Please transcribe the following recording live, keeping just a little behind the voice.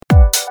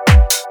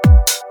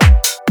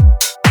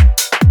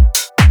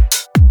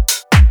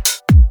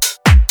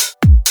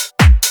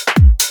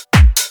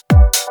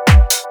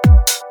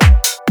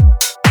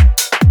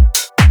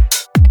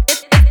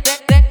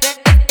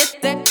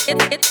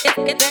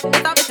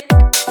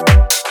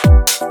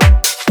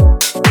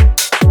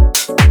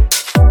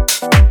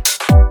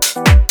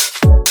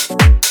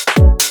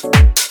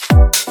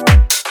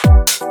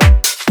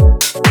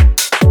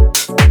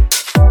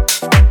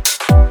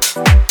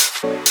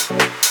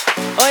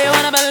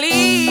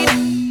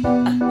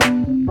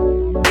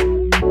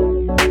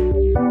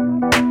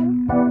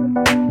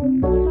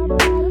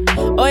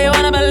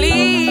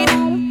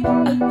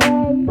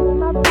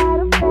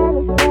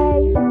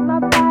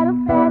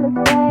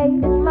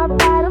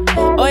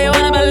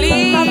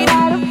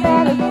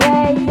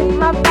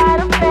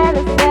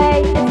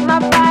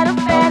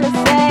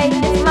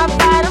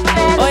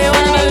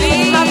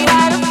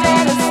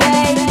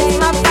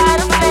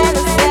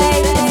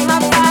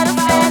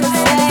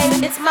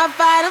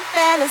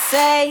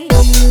fantasy.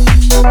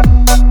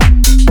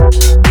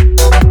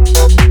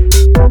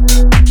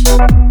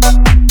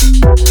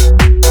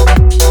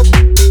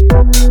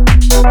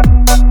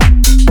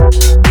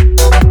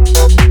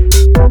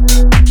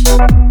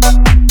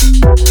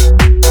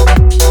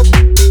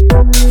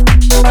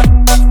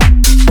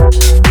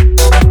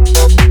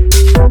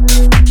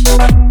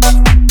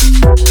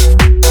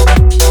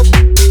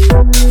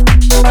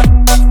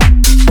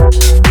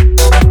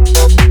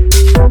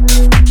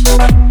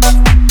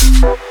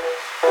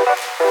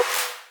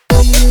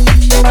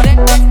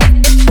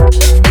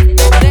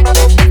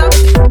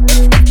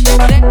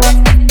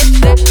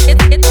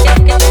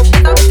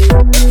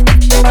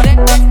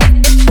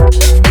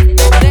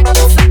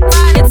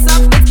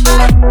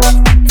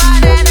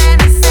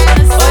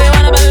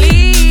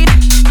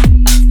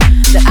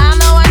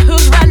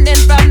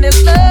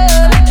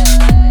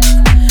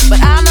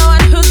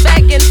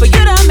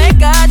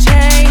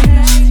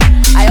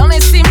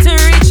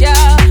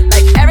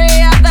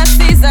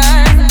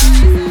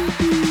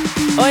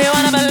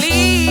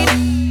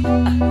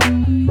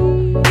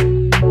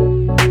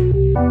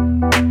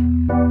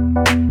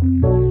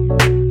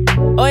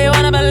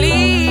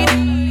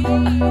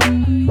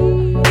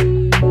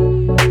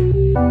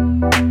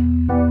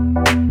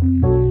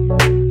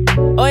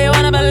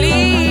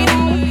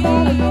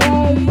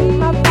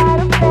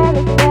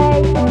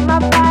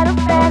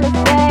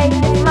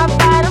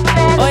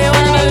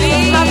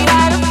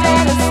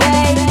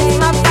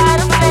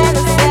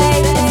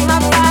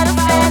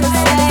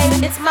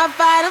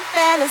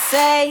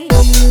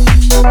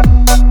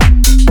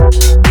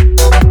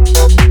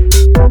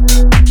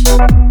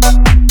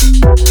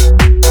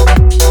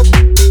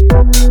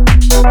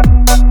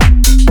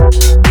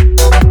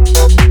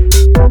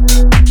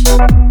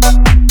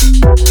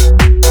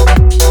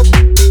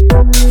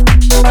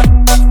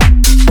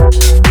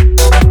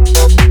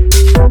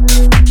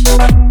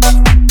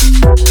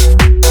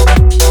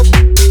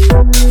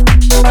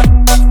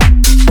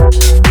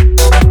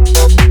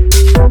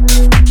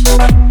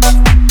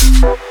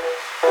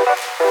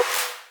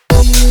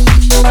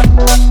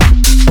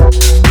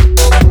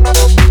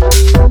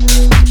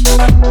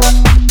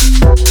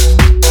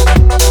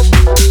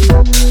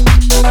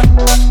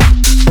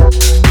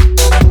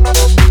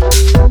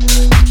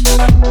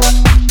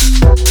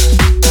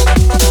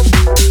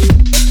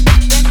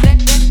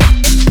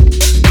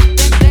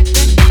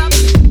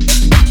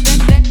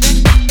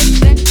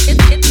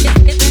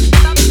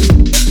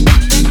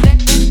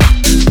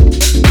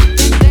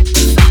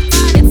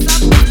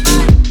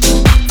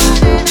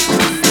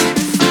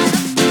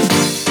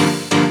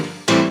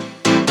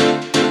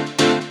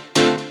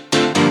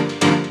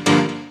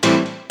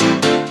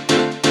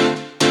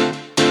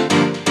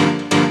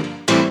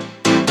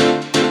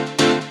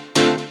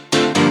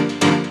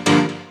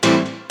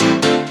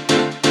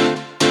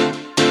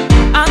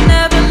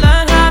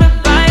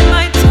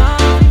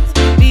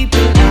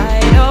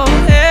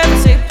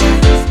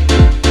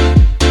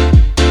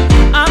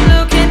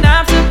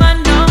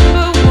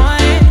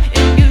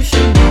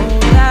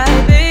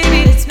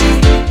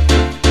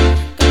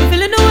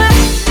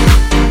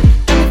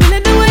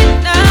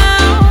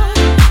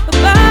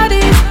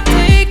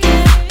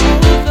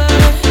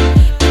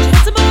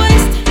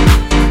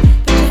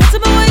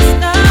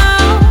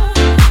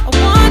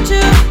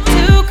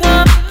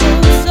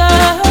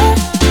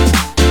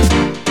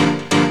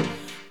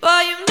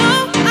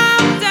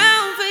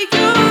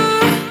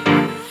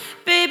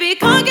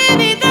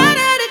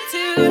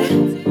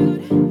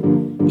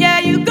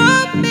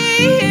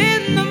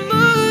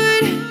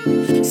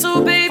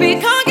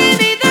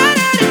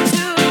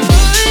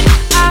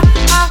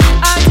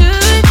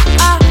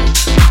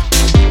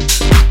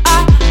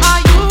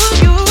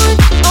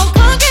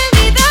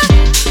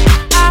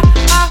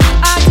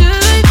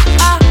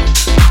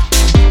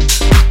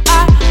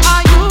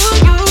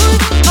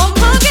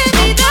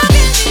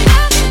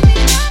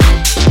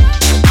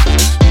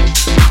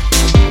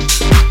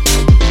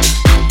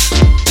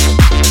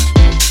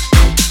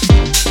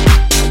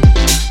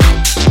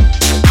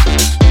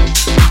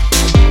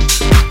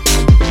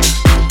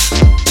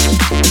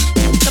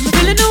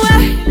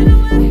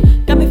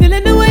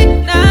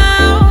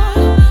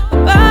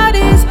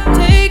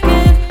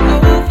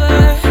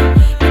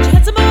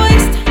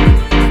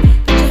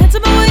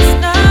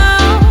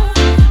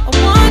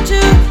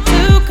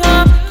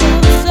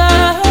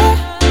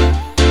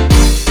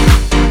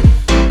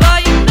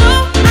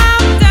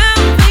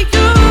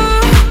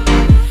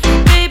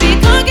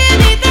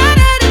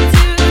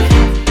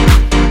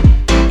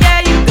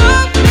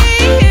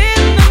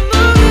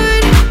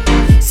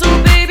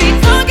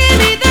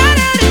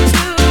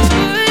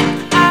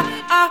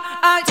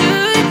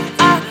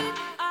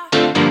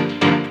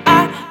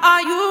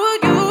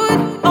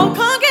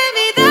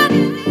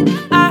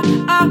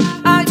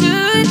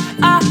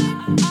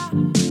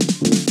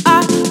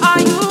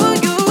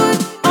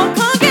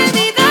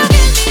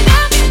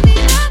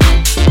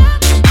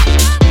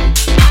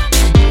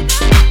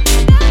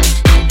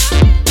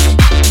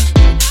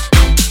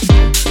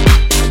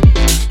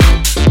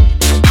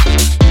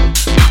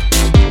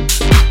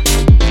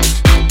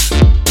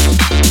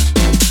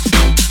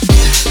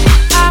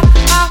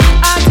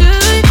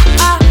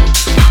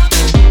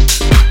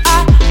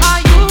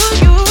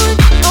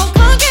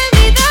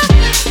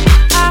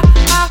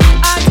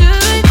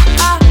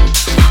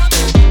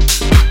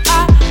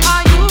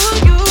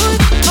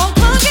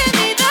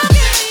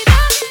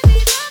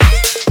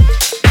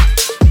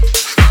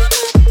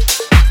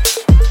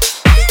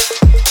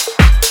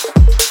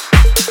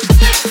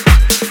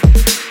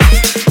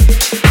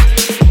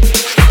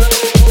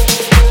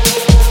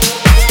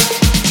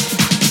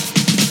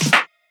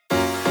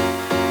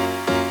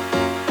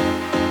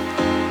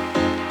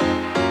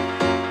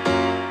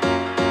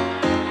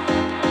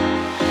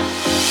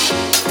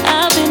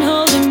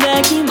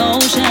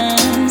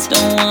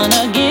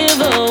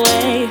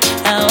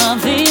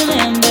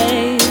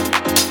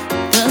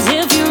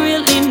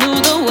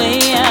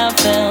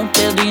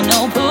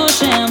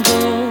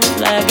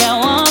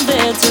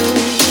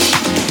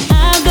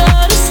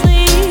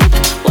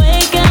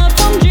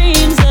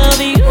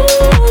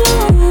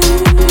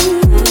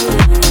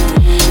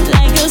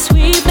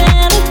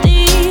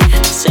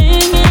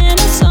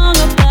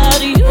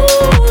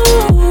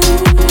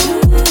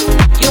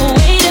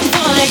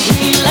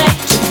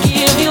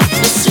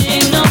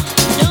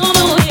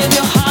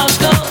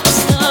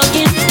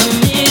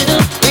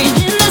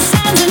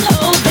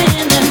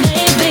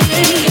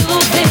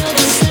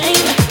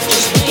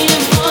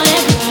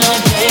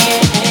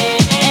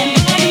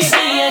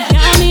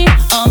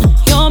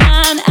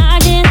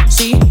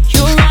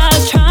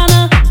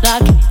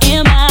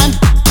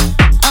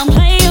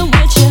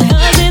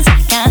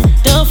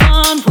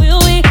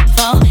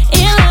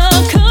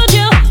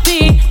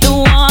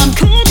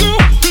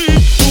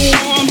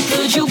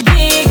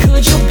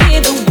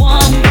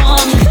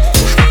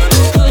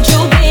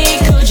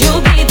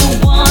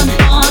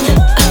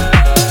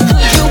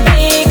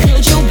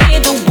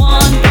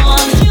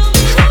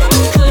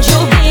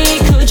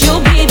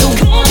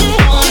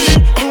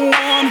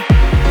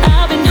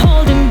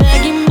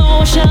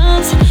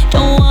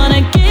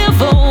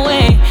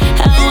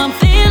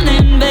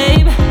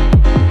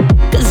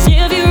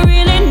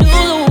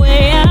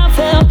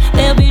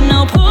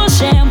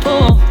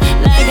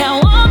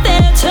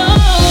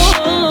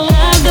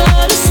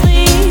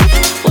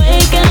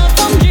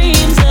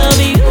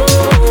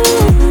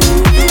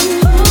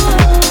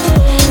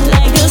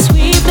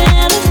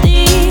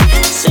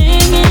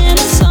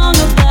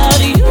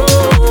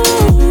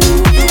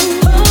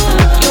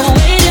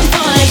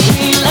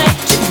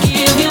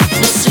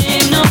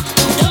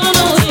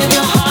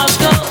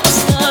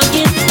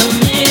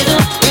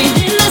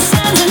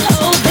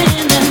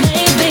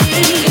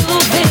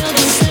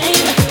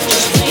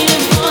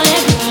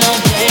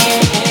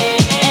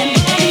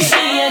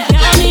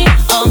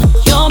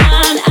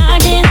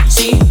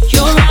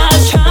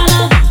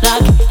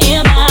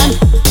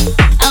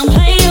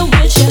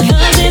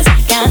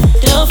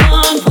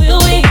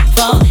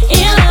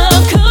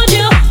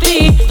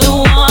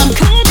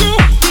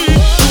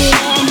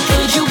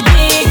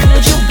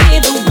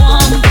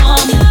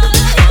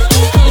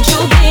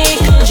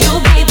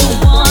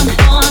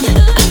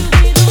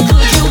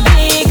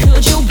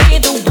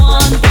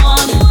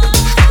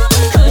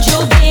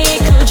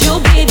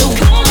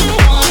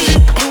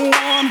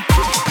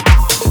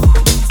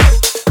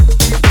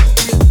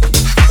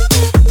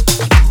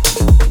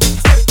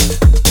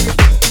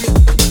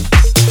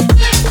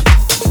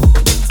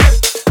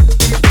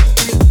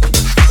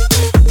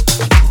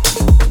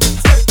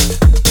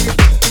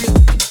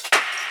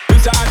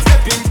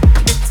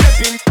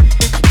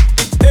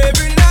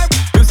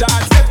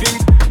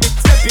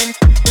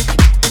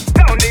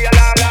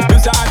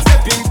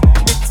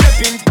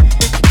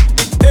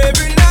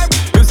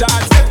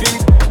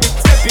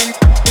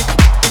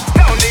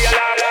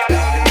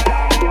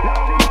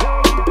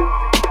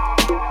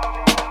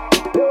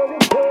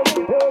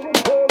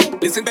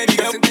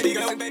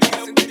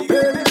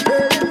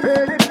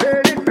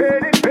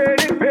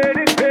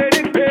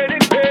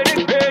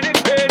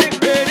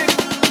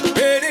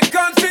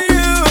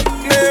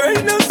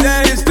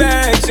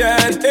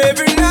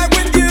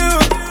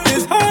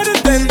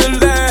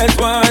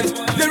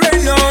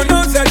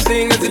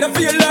 enough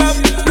for your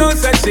love. No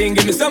such thing,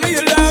 give me some of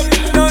your love.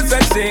 No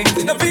such thing,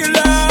 enough for your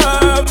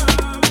love.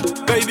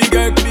 Baby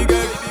girl, baby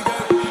girl.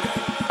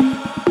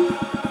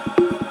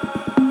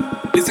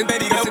 Listen,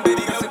 baby girl,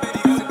 baby girl.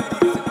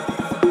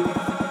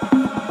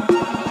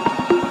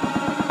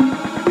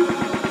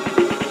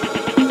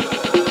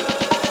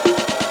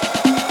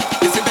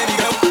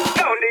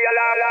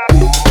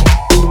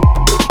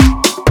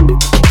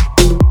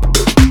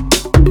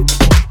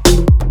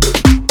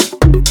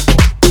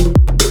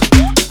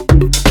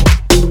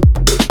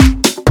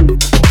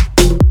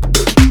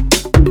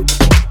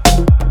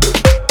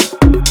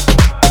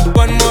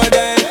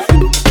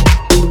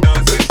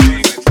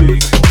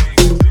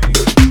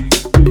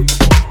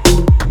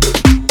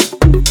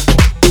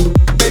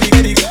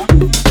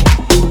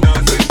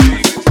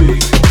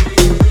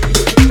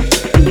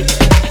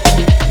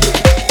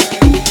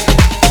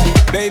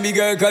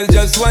 Cause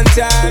just one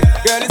time,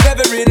 girl, it's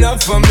never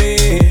enough for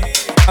me.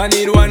 I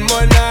need one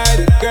more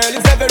night, girl,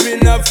 it's never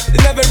enough.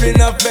 It's never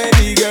enough,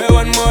 baby girl,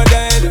 one more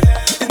night.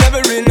 It's never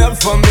enough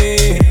for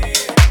me.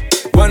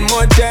 One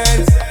more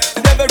chance,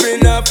 it's never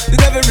enough. It's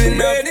never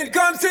enough. When it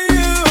comes to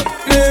you,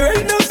 there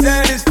ain't no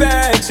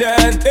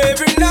satisfaction.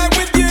 Every night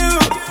with you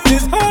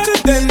is harder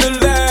than the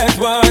last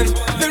one.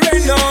 There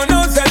ain't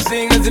no such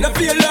thing as enough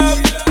for your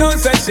love. No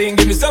such thing,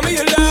 give me some of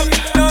your love.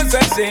 No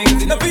such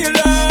thing, enough for your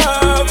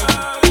love.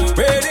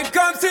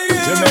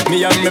 You make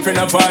me and me friend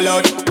a fall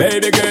out.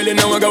 Baby girl, you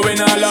know I'm going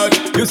all out.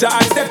 You say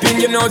I step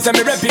in, you know, say me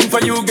repping for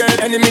you, girl.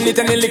 Any minute,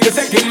 any little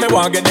second, me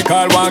want get the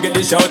call, want get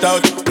the shout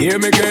out. Hear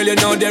me, girl, you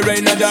know there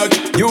ain't no doubt.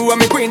 You and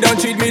me queen, don't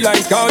treat me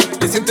like scout.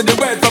 Listen to the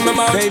word from my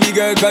mouth. Baby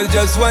girl, cause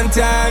just one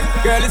time,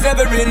 girl, it's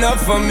never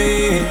enough for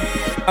me.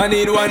 I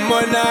need one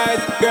more night,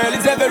 girl,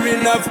 it's never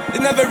enough. It's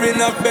never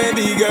enough,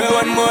 baby girl,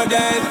 one more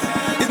dance.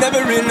 It's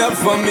never enough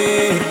for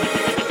me.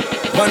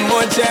 One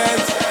more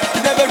chance.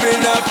 It's never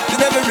enough, it's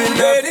never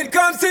enough. When it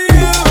comes to you.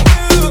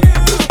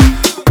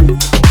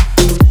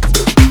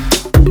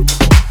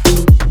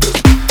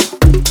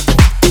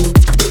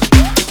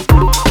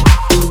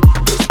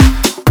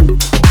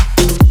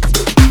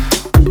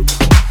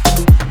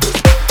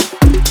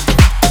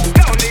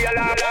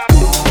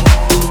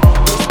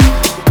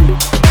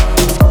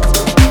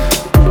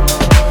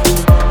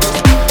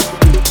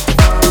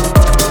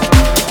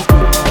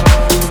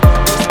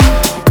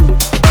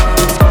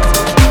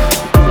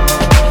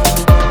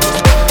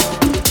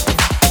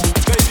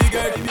 Baby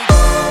girl,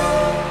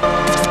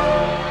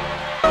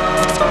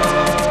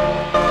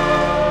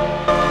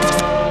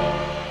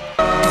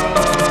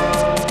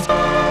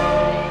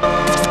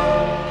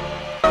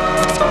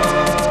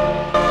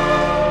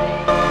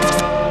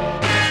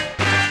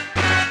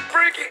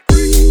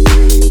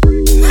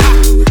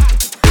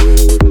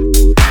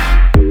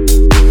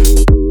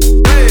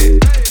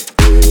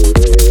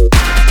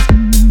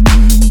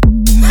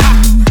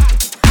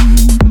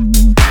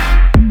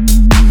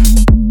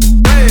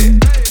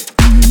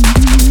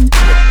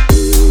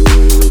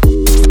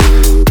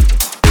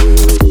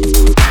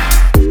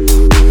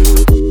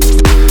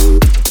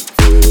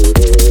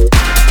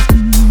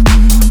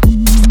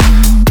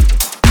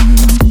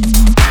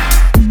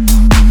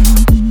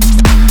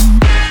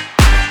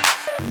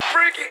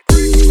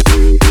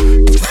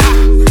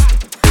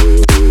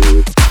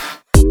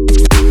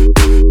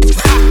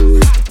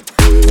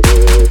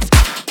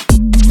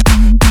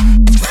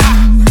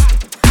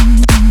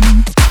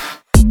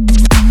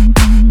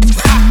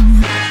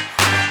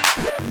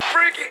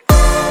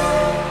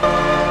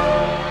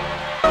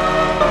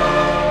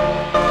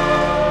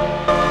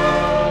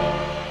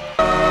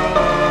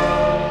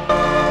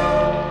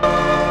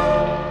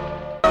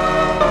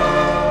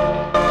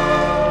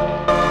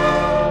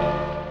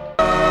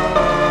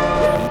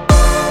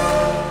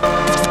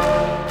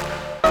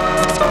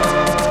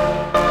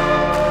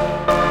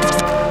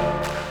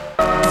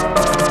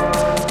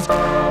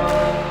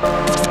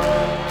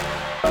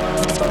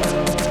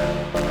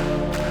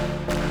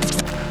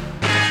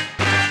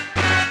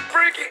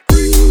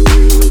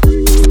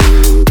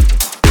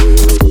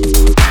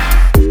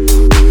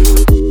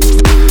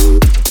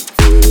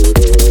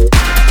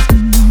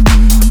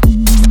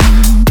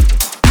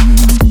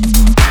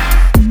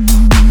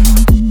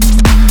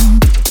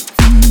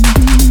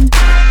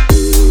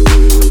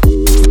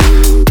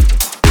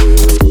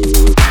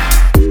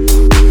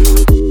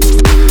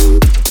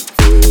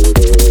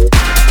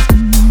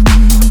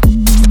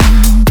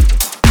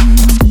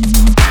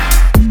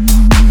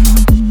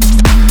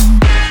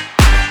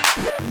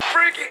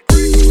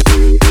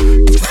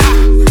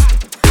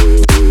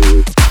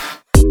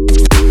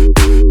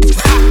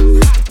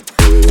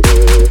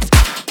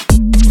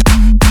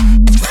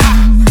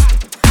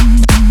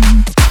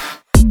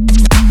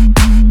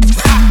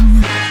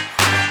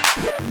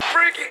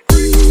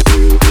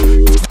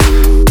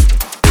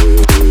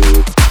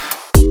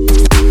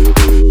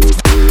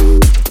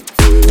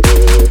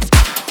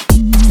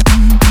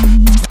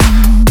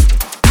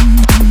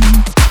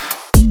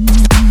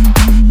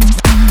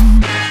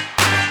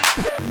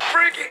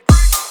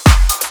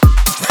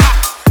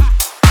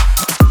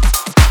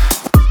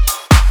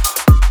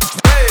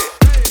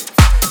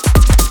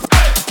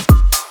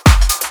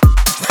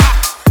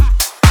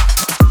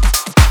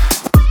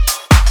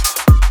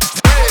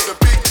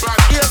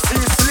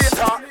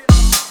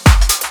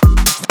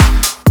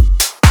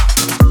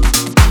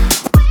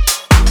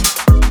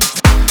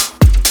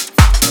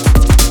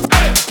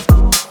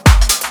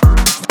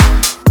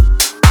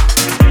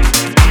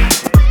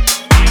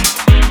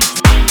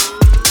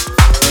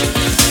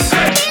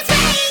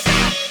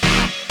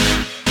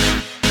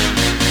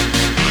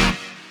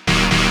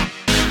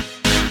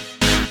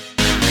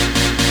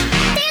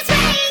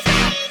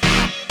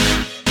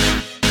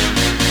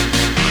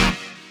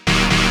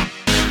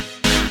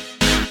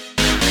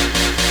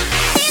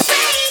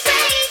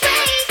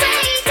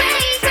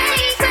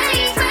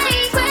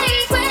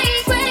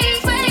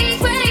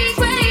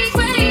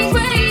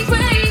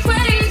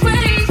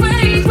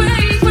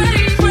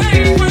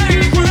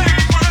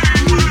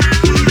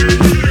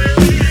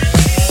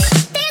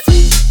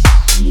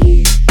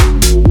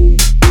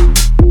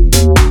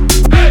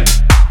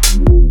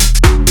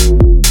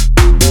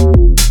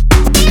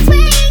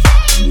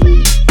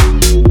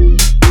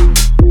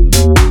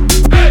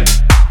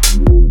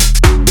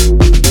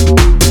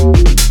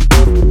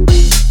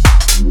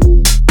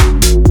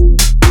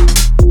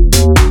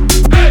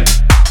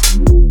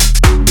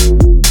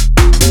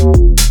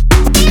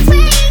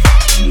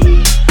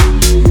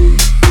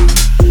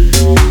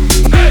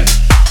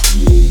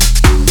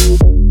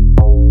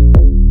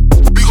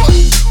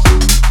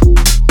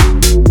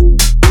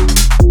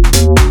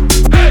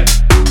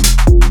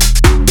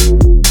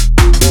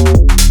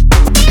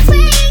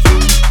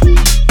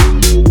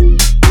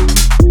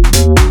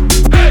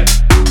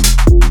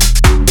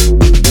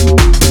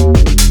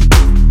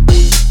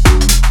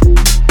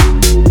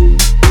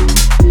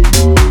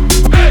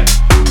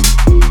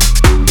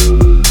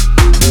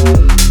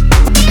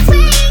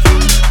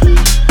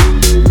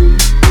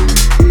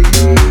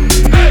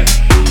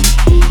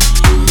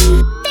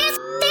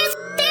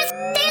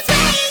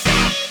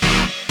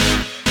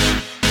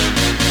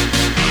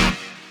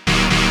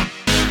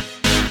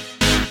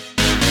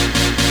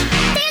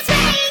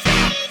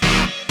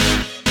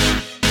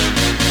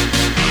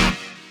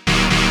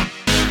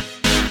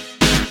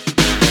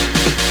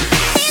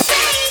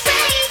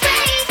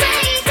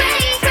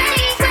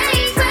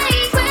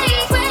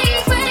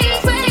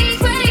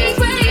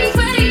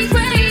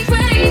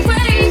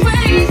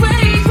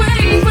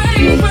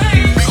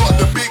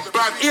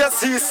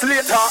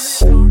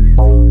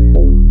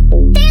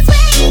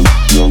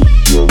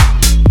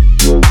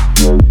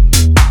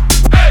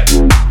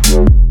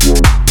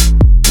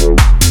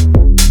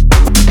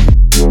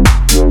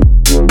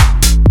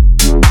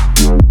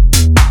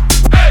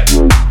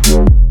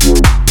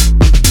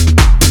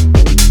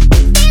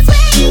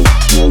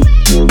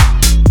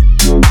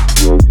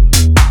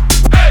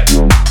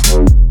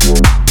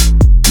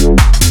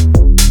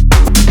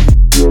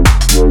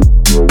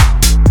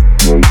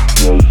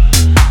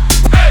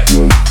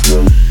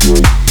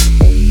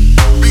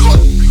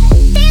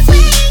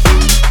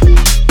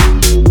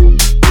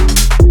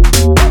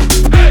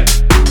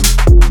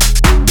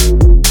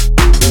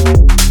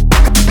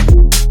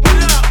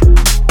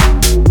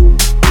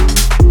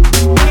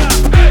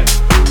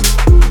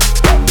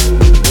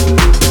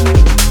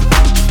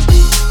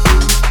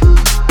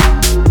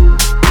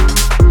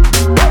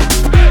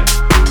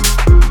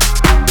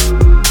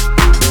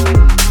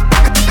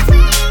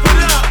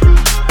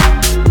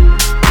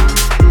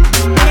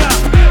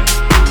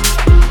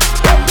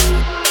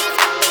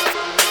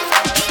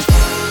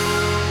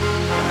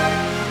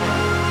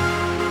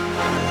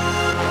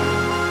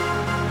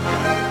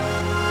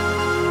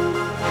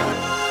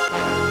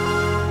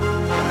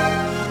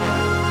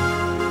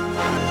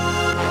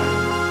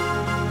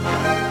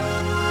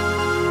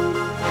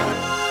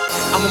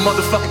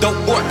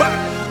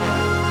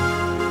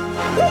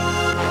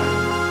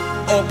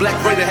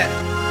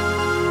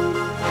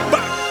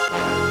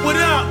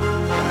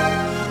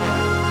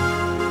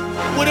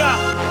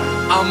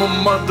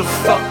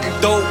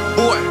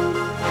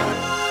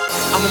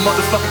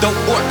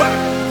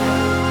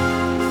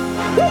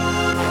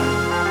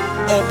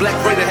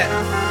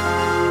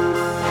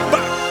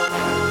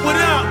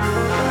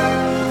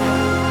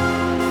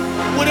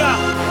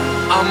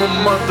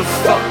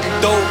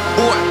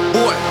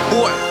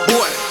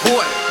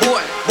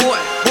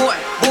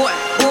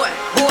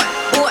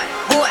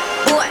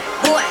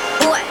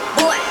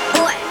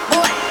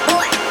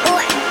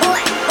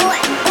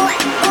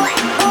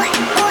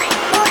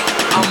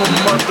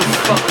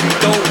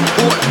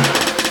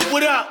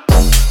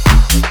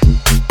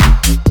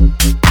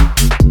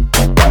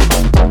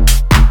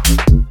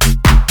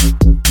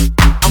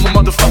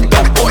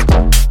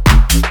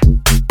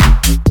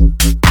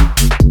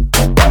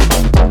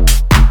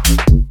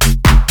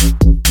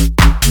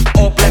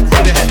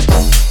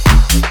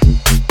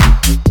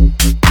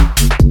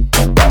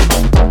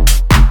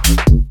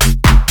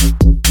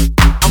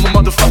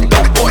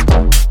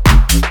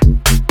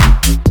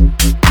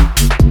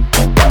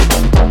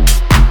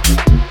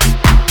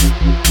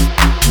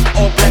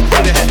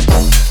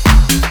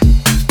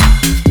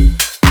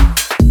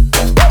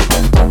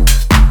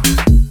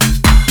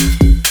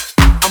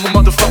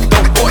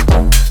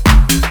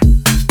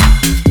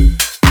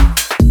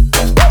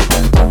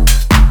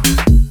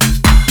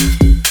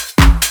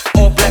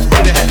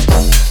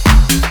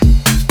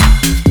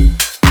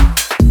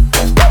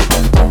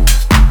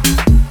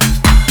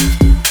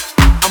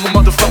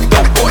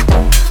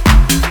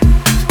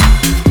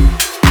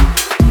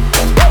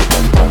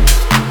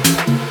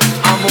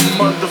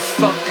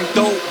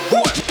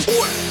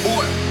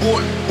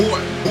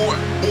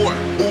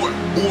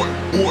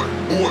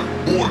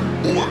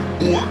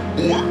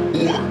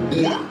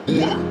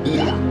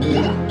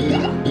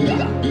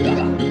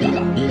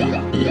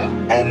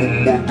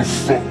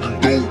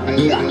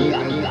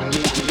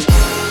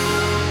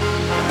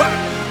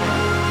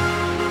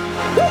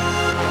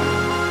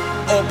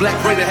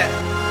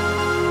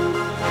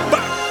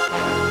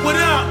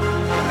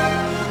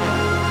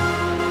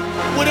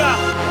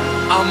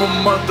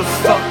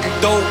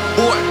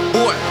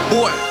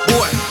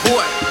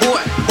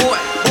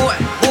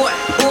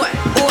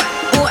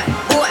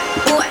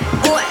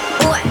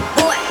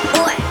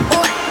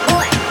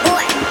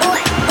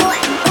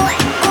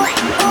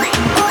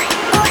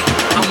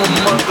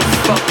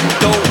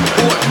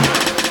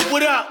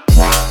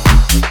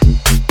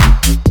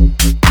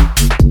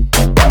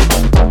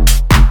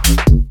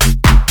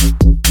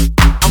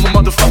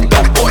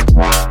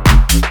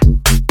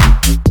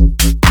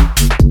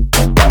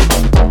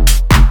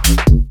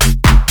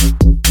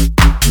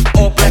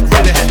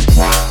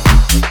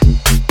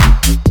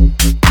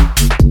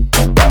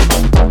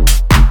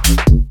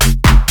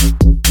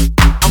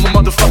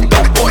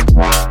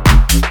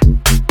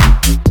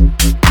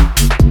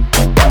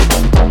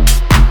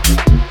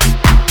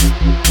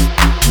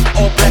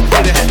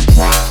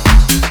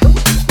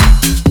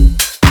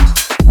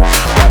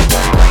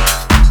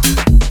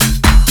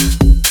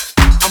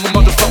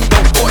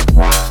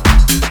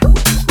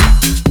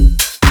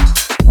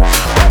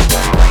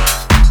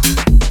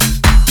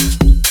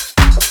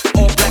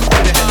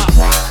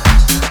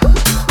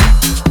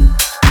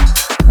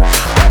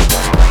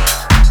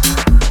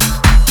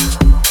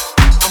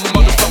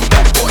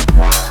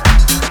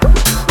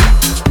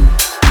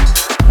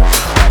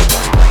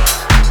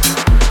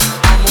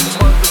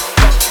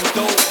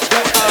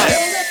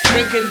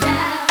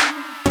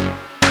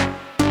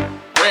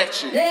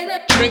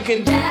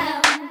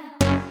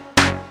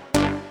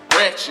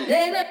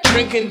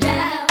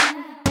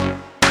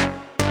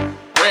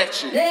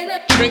 Wretched.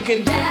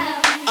 Drinking.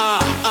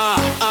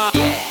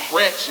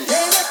 Wretched.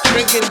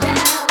 Drinking.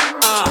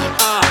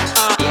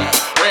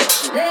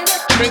 Wretched.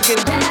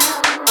 Drinking.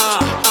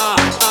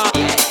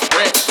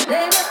 Wretched.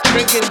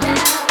 Drinking.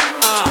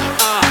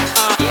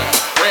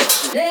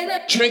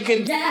 Wretched.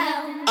 Drinking.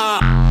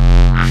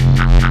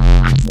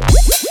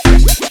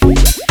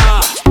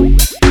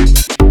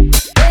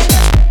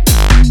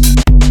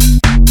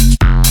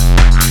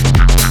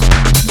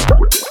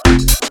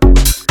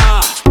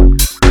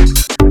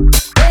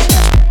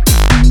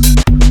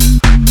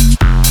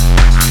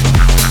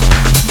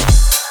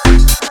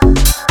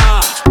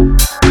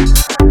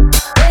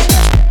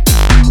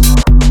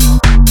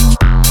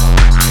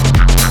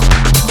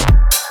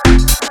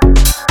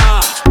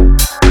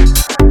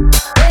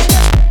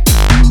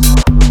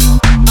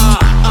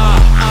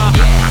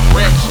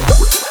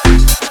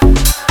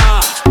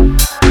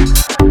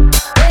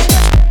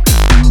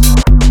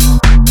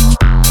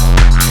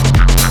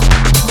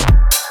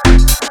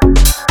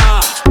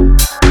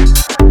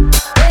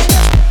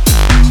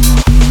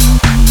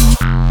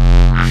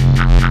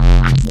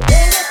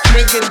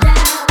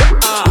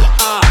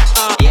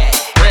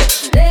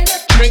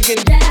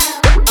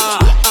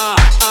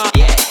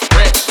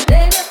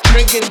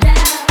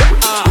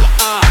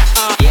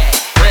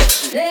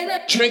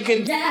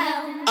 Drinking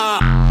down.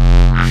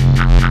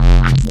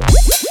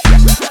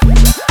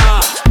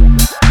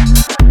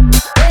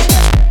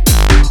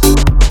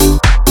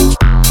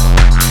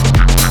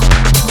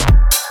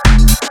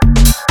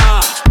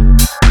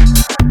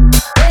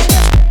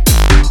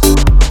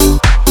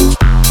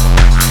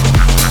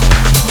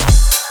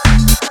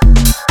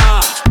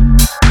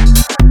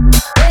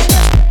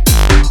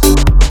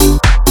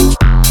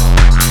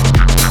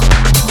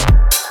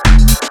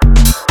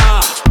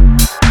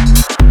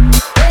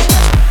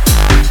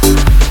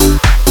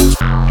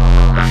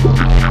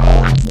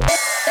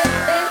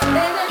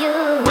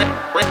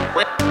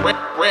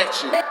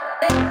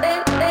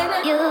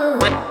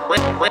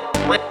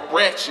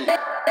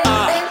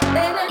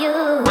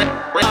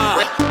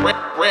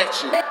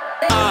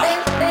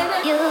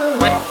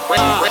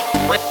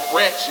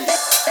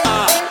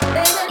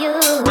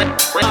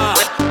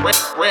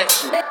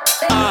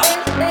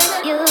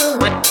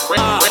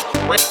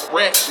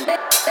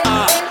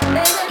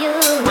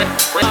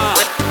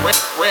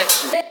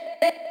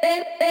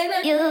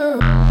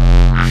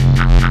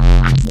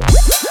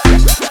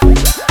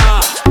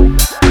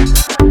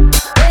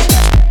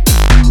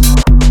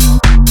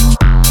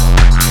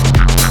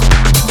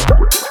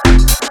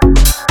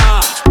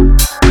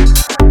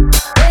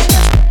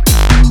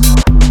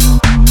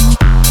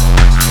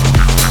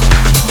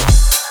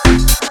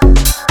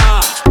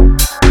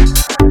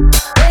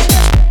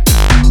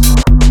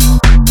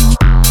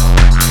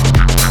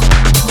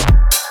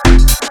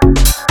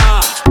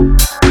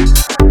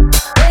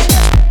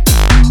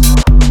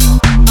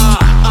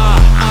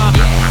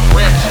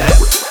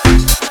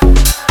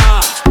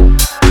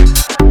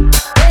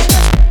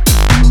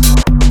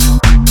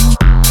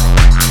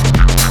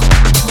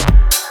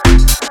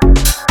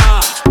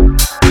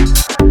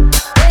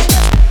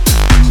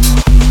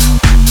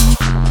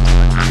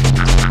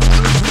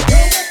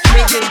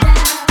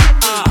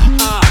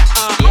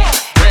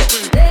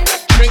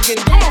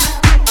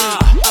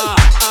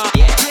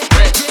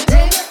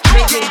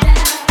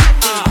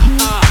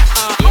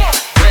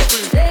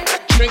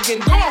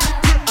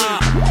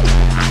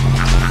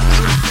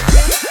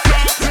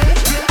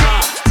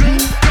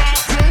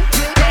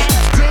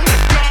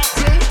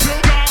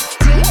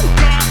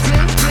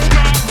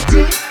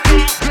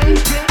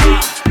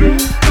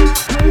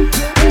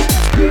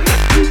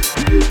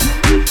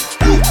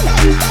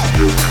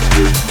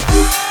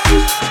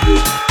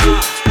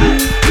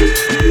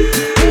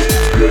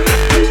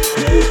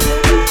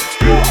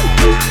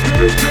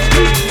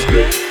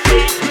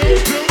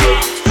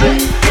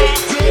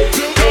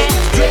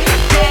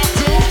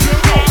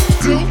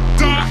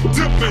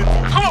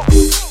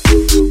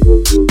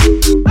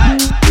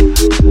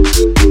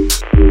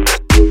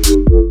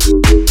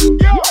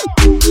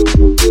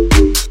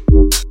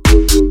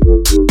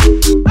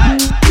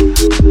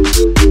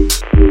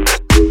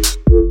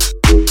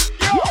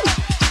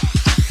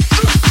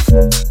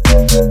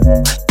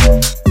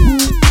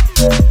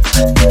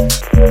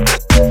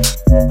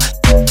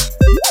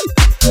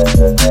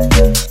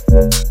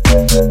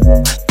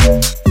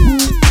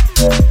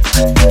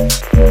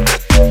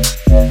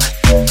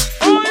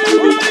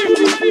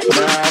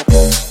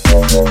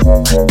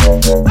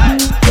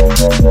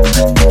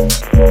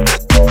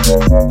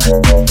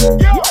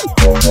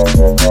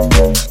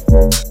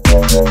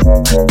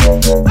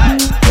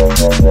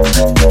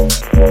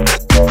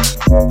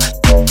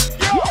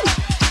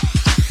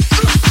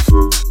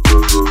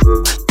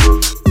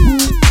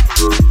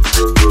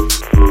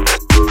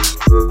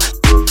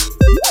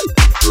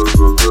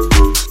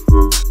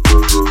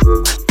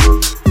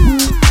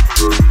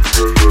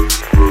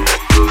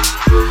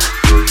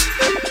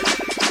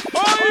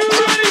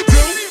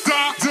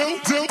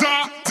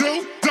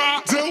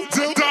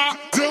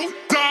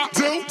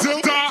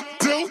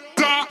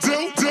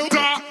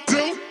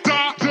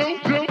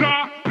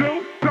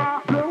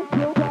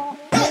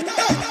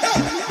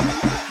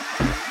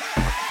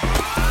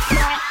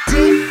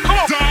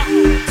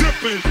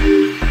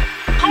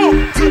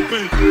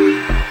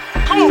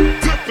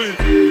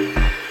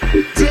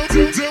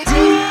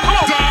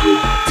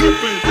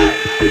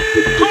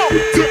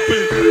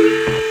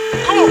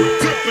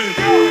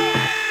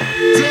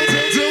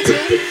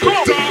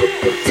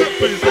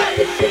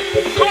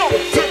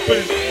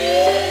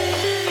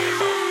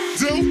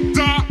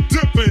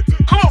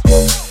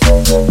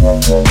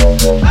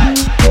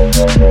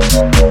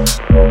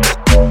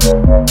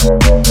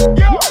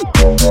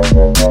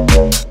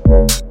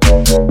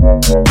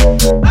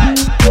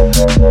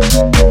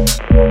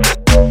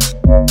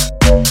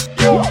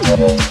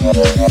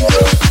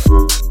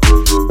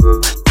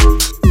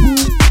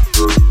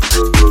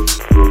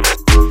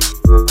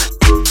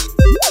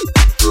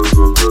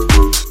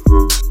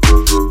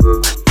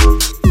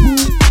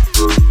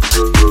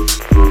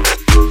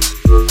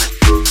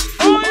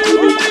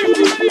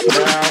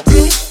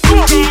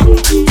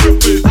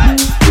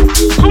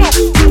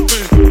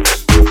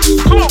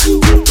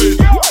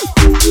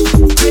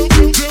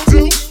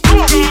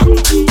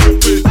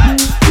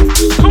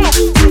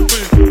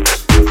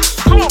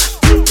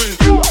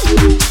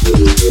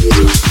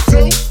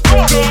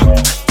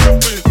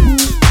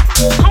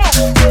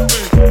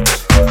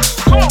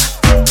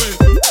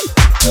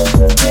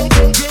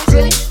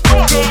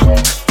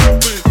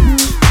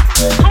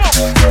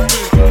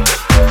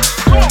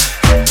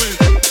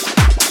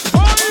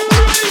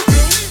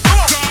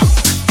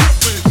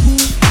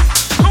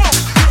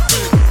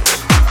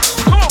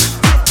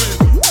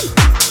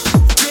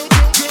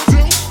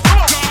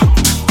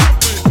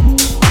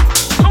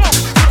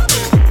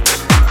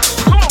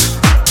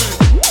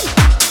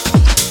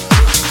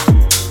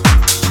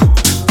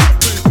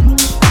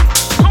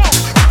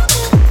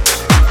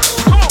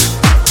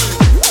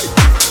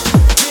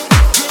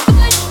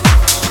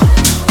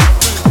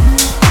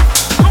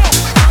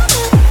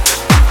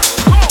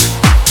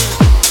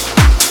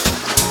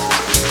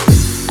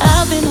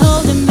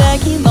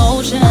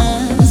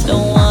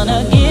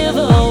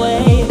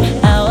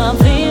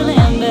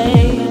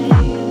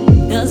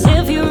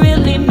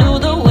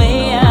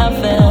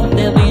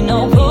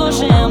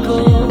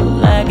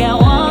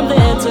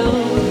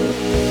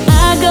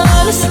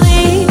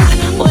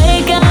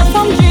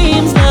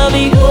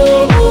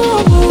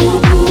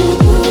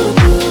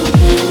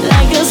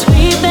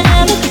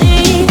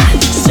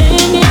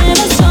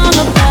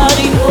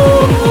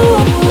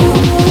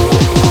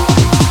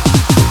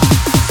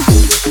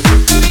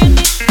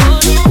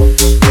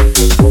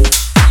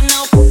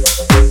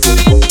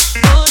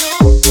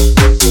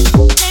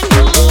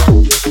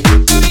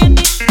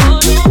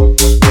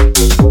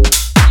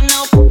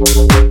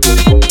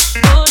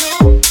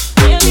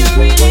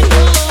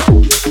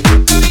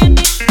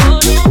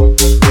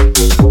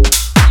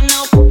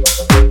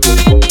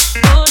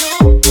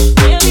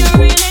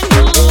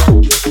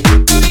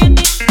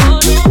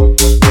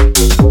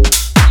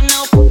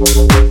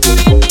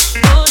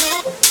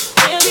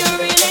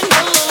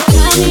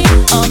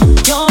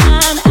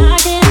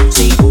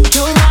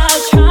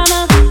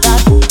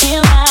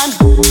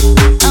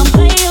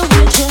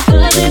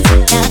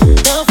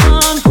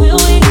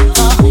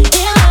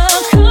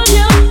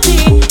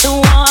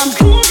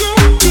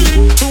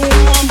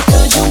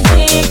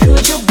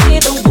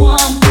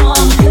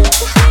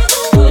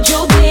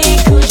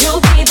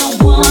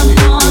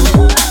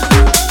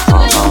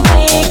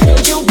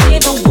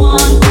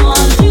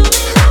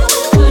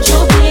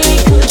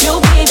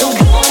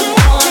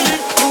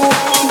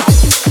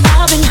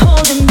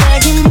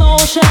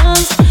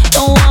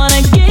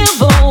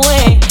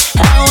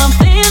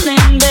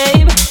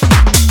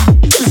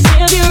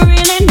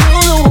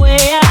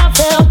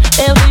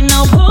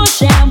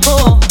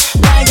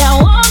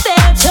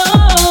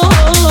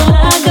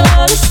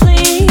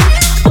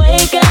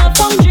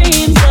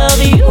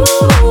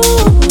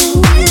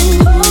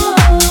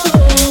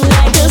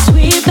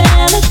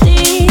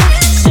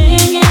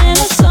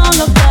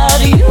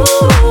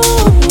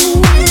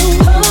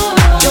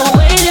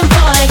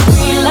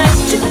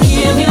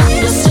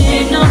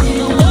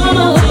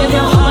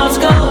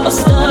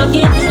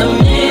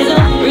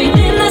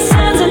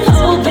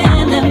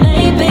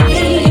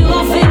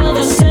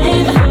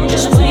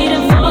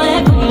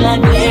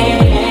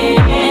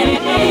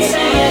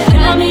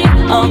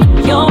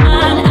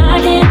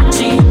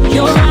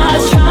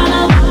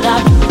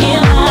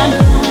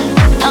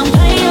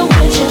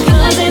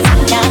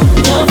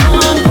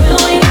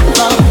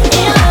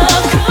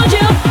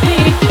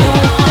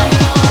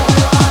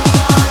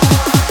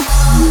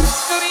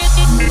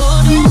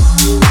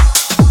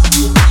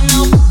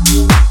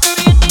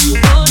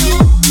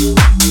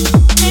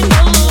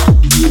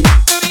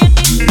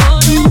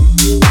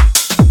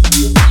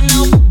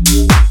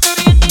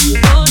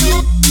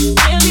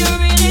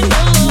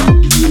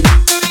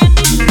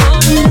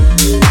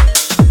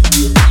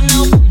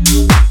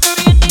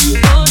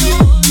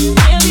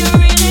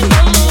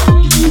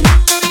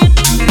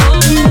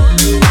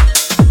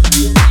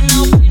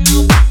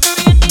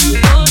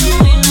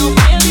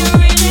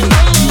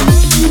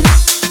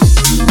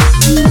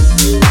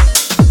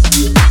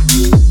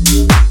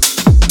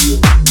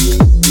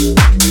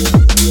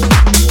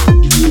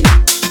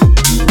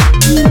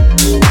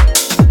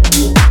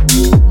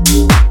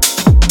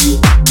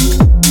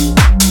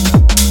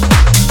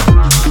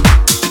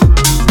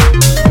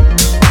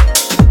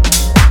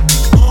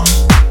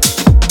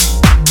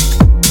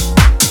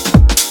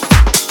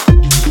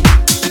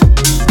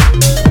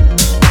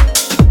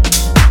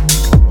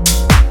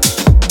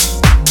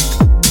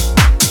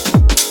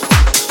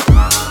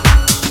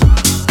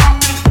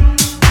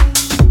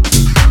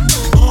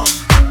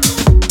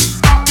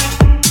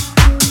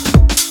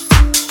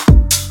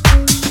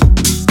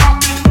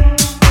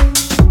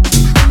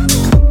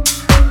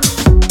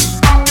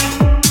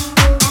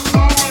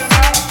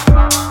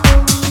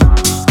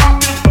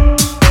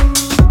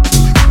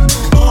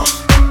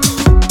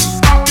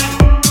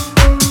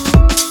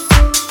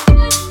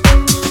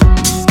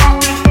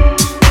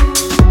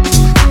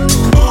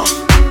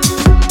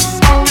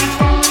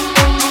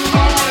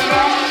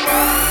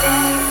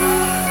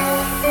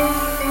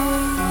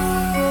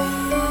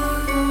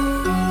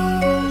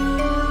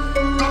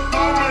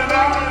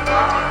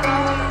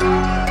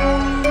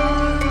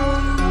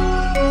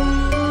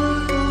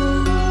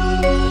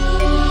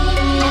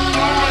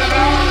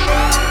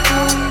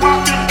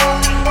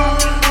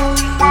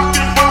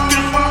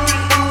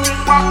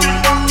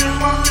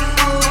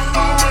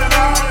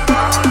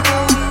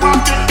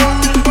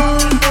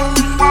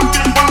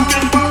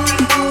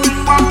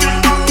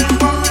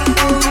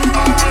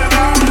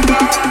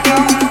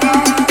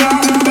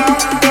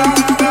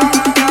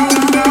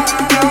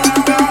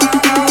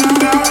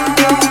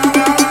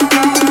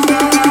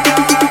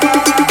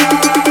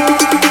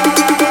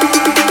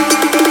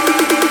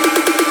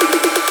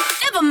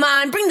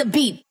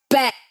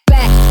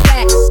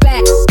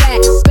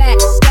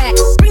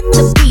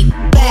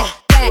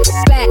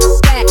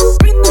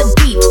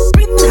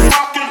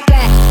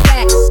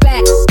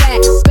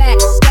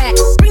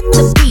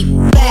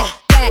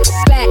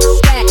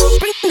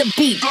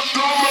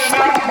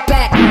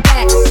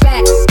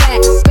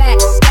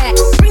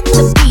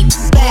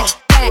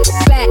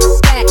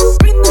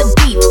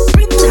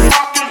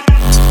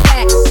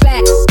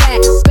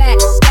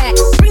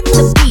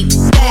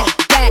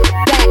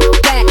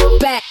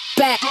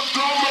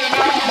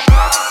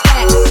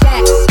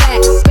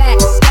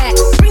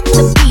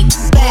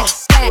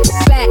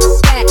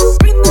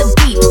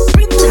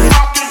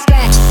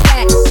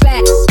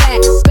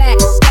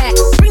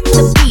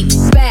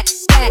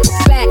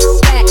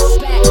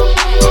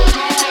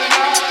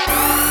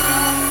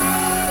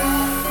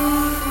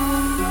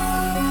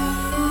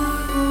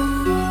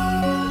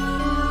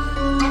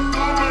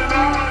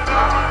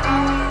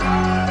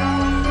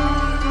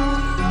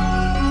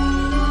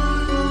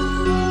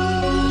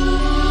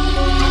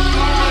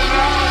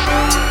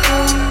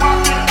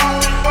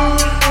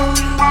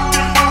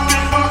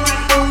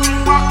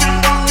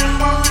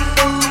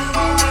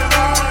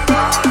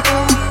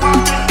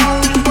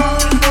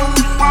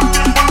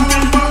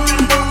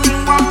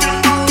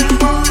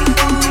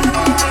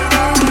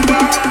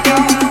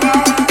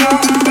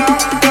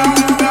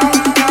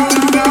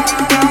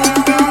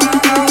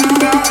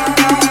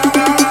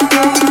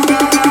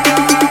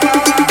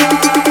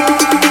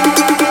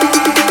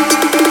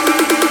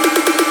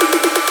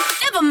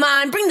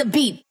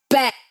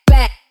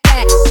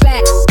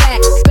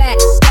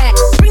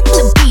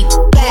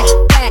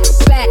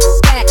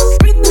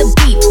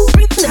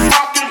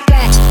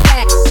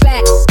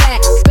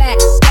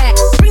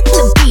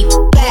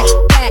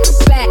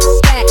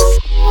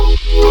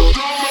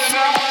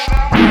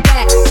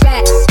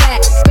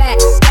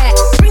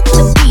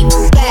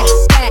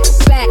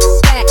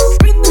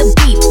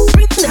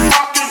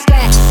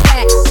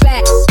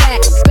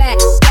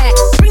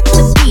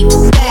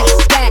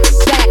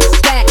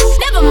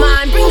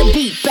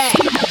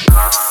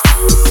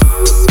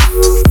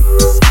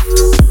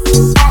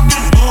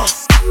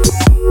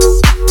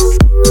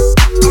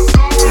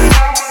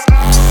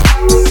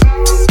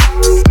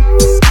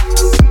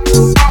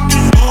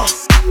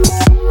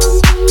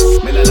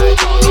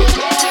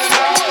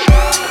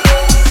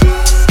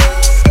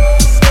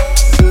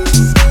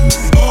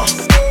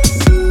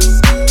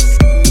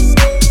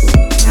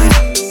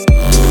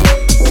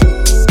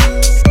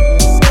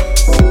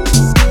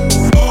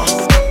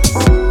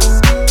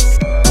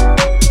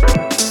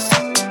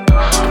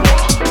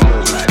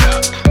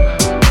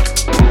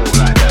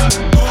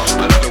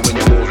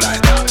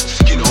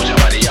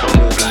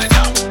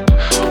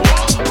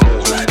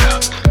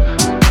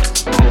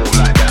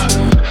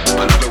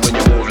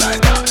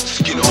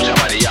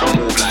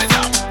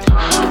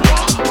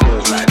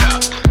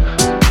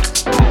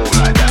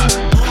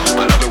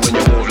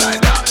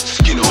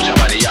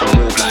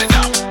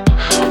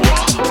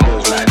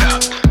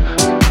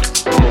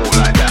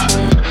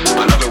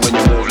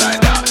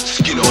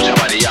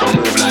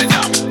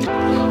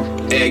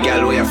 Hey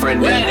gal, where your friend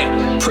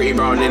with? Pretty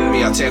brown in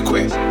me, I take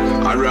way.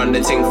 I run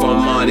the thing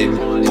from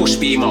morning. Push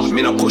beam up,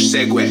 me no push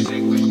Segway.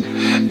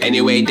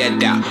 Anyway, dead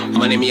that.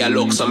 Money me a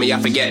look, so me I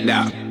forget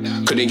that.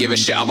 Couldn't give a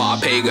shit about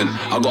a pagan.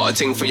 I got a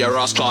thing for your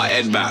ass, Clark,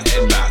 head back,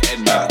 head back,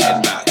 head back,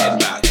 head back, head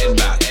back, head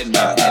back, head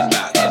back, head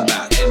back, head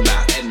back, head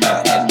back, head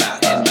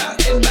back, head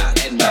back, head back,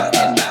 head back,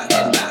 head back, head back,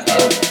 head back.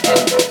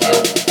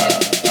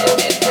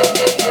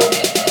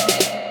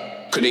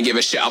 Couldn't give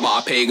a shit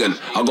about a pagan.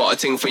 I got a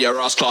thing for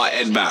your ass, Clark,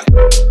 head back.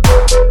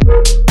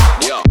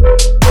 Yo.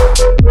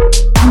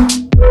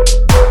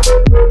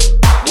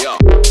 Yo.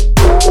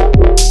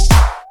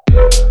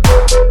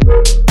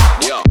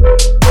 Yo.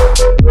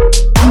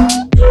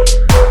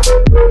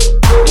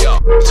 Yo.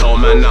 Told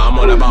man that I'm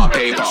all about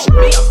paper.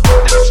 Yo.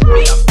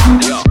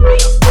 Yo.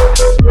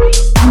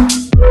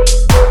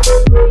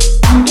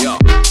 Yo.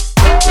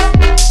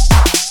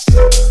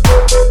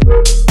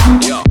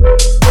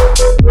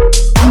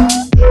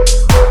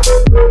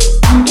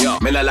 Yo.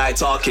 Men I like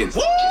talking.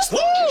 Told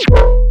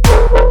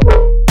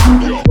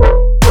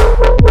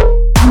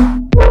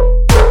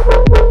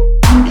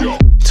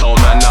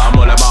man that I'm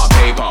all about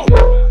paper.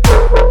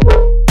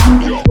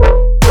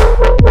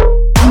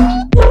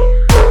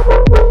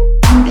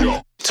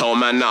 Told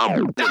man that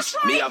I'm that's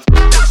me up.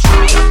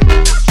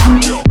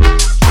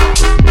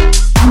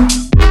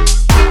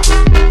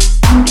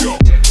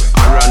 I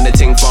run the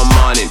thing from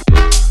morning.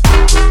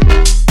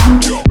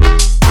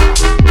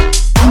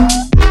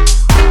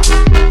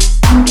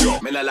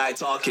 Men I like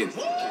talking.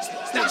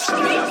 That's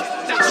me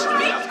up. That's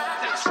me up.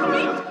 That's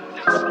me up.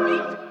 That's me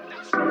up.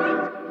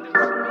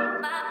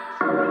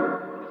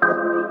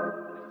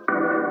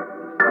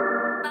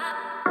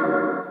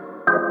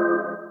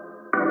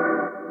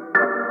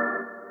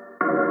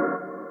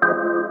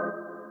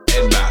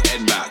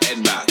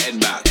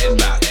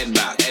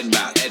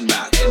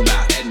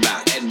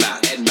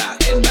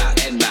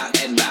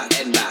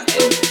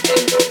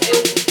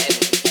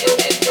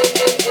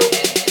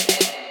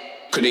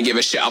 Couldn't give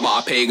a shit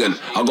about a pagan.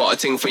 I got a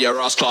thing for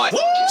your ass, Clark.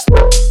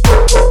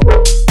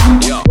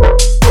 Yo.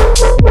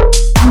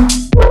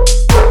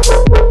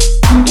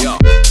 Yo.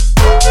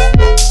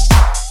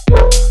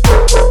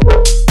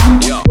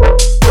 Yo.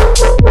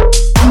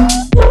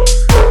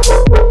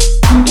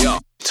 Yo.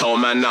 Told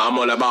man that I'm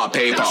all about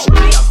paper. Yo.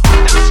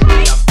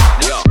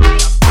 Yo.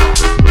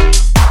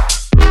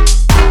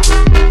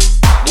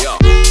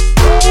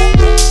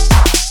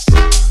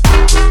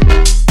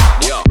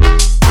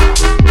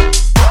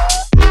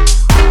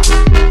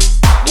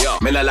 Yo.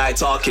 Men I like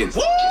talking.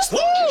 Told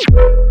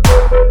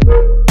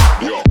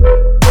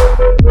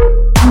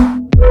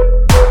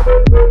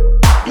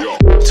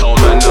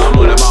man that I'm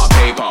all about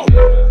paper.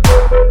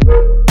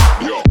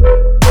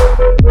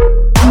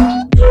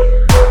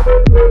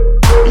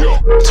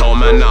 Told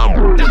man that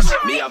I'm that's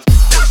me up.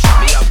 That's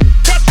me up.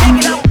 Back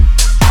it up.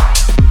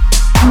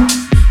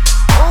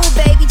 Oh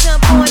baby,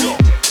 jump on it.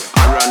 I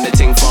run the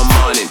thing from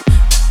morning.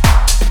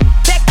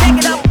 Back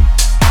it up.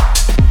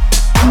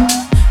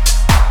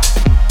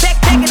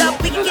 Back it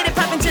up. We can get it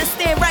poppin', just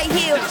stand right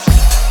here.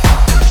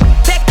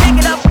 Back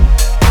it up.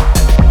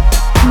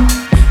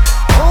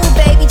 Oh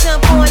baby,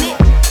 jump on it.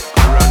 I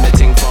run the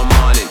thing from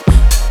morning.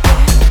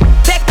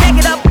 Back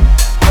it up.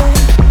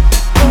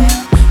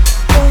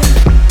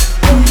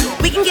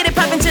 We can get it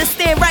poppin', just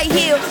stand right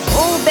here.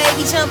 Oh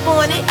baby, jump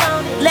on it.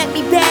 Let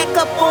me back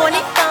up on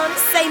it.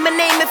 Say my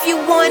name if you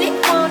want it.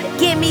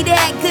 Give me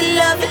that good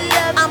lovin'.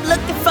 I'm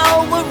looking for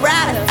a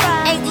rider.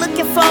 Ain't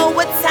looking for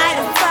a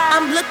title.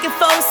 I'm looking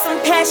for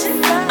some passion.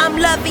 I'm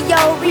loving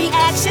your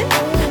reaction.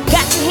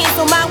 Got your hands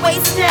on my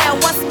waist now.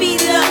 One speed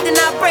it up, then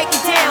I break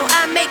it down.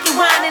 I make it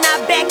whine and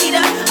I back it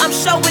up. I'm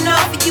showing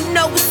off and you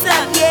know what's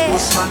up, yeah.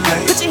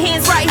 Put your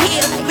hands right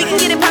here. We can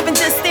get it poppin',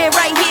 just stand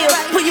right here.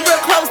 Pull you real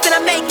close, then I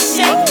make it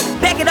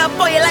shake. Back it up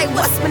for you like,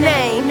 what's my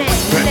name?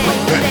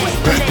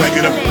 Back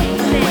it up.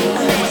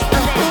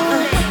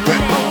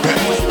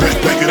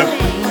 Back it up.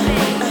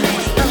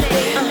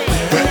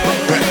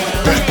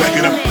 Back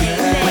it up.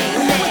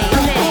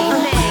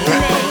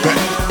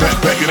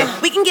 Back it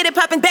up. We can get it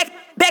poppin', back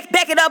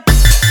it up.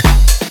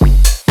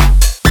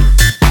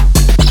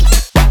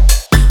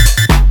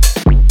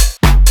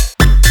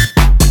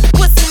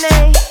 What's your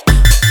name?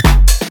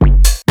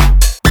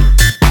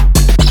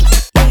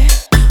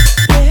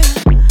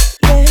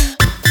 Yeah.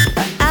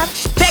 I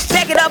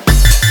back it up.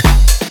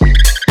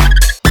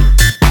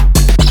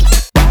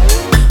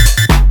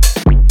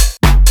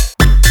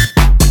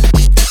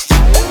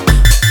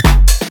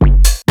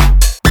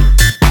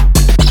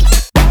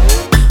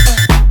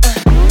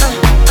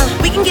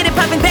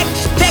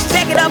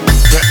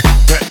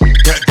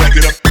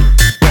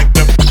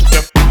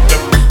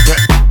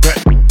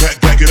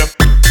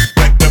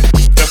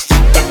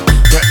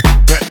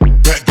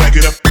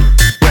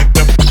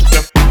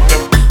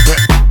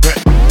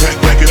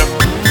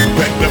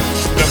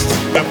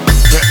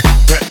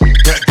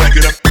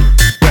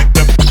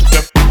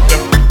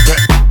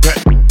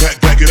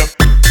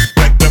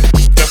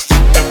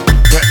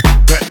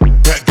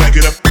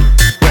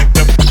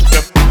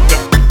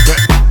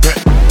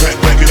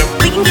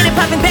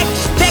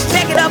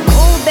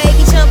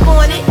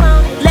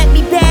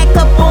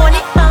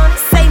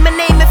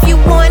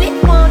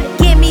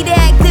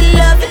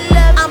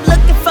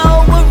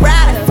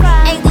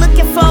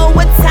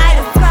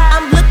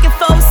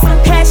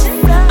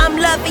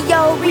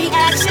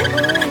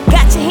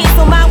 Got your hands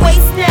on my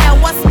waist now.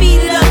 I speed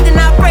it up, then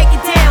I break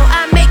it down.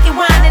 I make it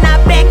whine and I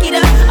back it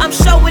up. I'm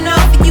showing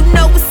off and you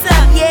know what's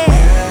up, yeah.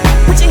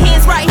 Put your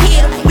hands right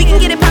here. We can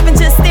get it poppin',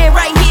 just stand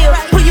right here.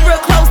 Pull you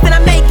real close, then I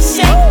make it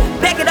shake.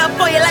 Back it up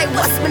for you like,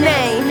 what's my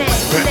name?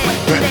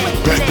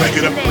 Back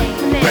it up.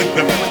 Back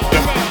it up.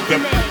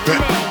 Back it up.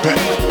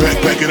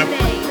 Back it up.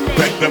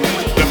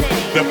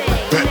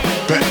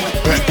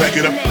 Back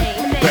it up.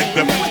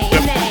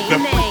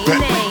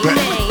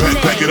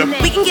 Back it up.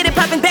 We can get it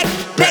poppin', back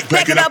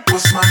it up.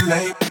 What's my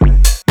name?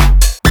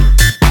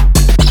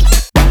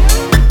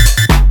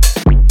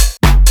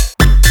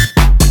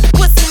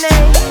 What's your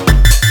name?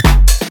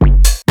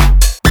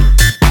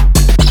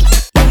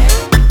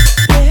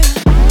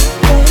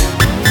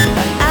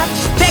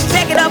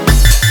 Back it up.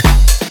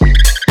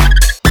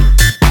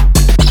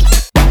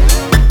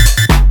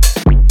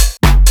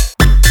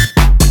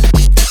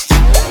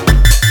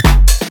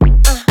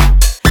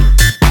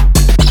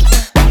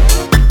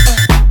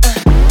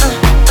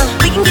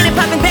 We can get it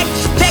poppin', back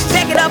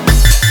it up.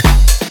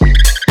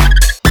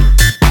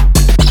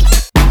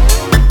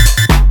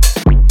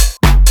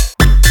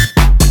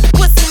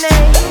 What's your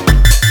name?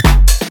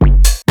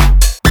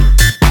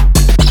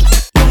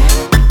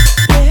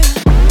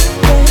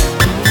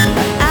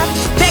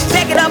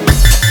 Back it up.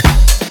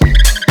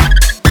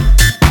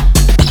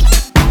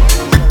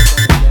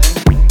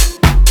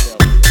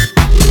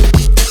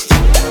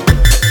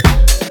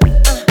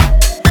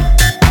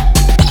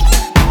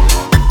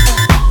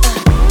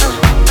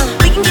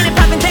 We can get it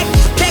poppin',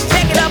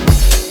 back it up.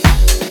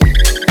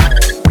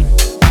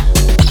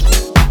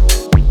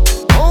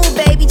 Oh,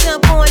 baby,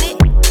 jump on it.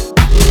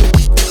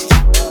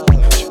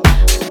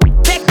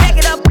 Back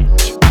it up.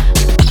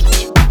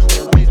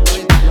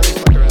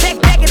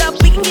 Back it up.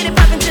 We can get it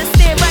poppin', just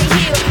stand right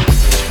here.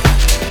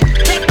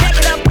 Back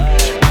it up.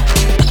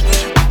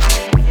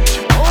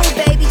 Oh,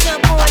 baby,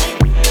 jump on it.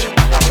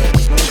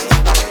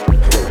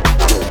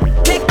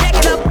 Back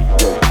it up.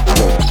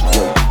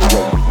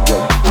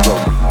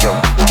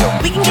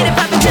 We can get it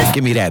poppin', just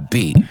Give me that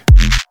beat.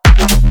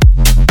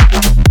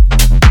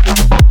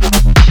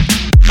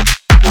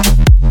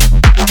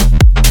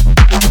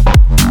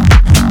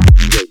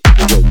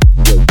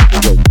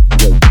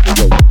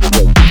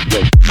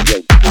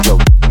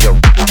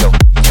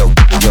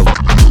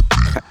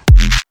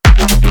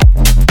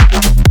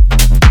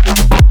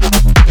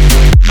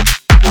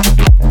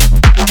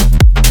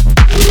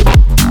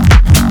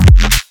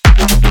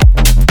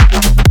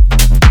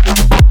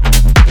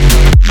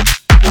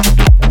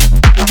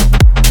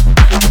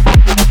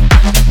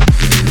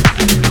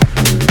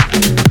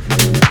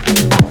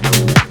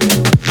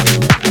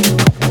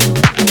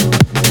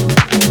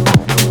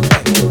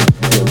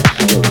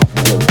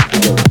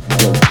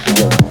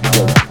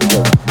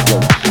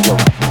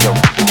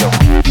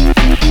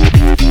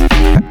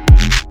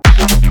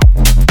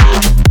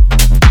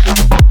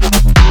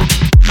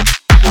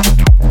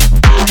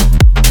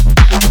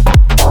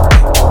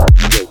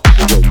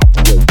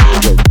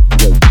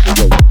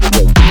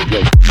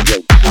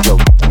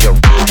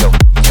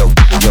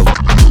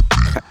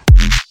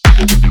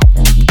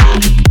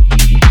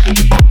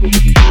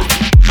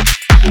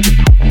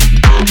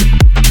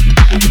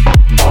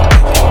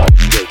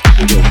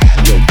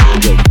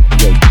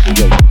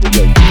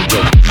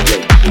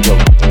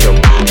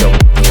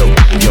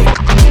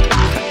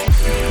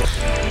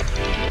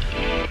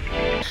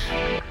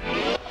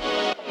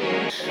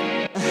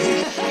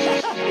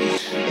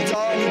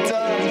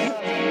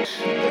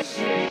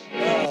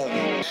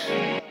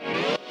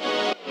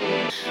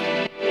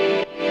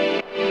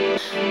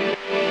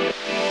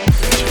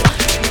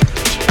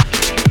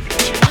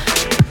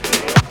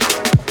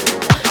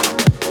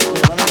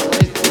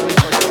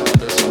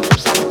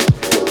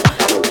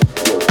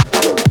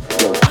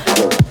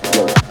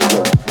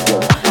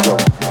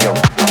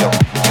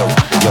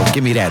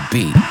 Give me that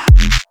beat.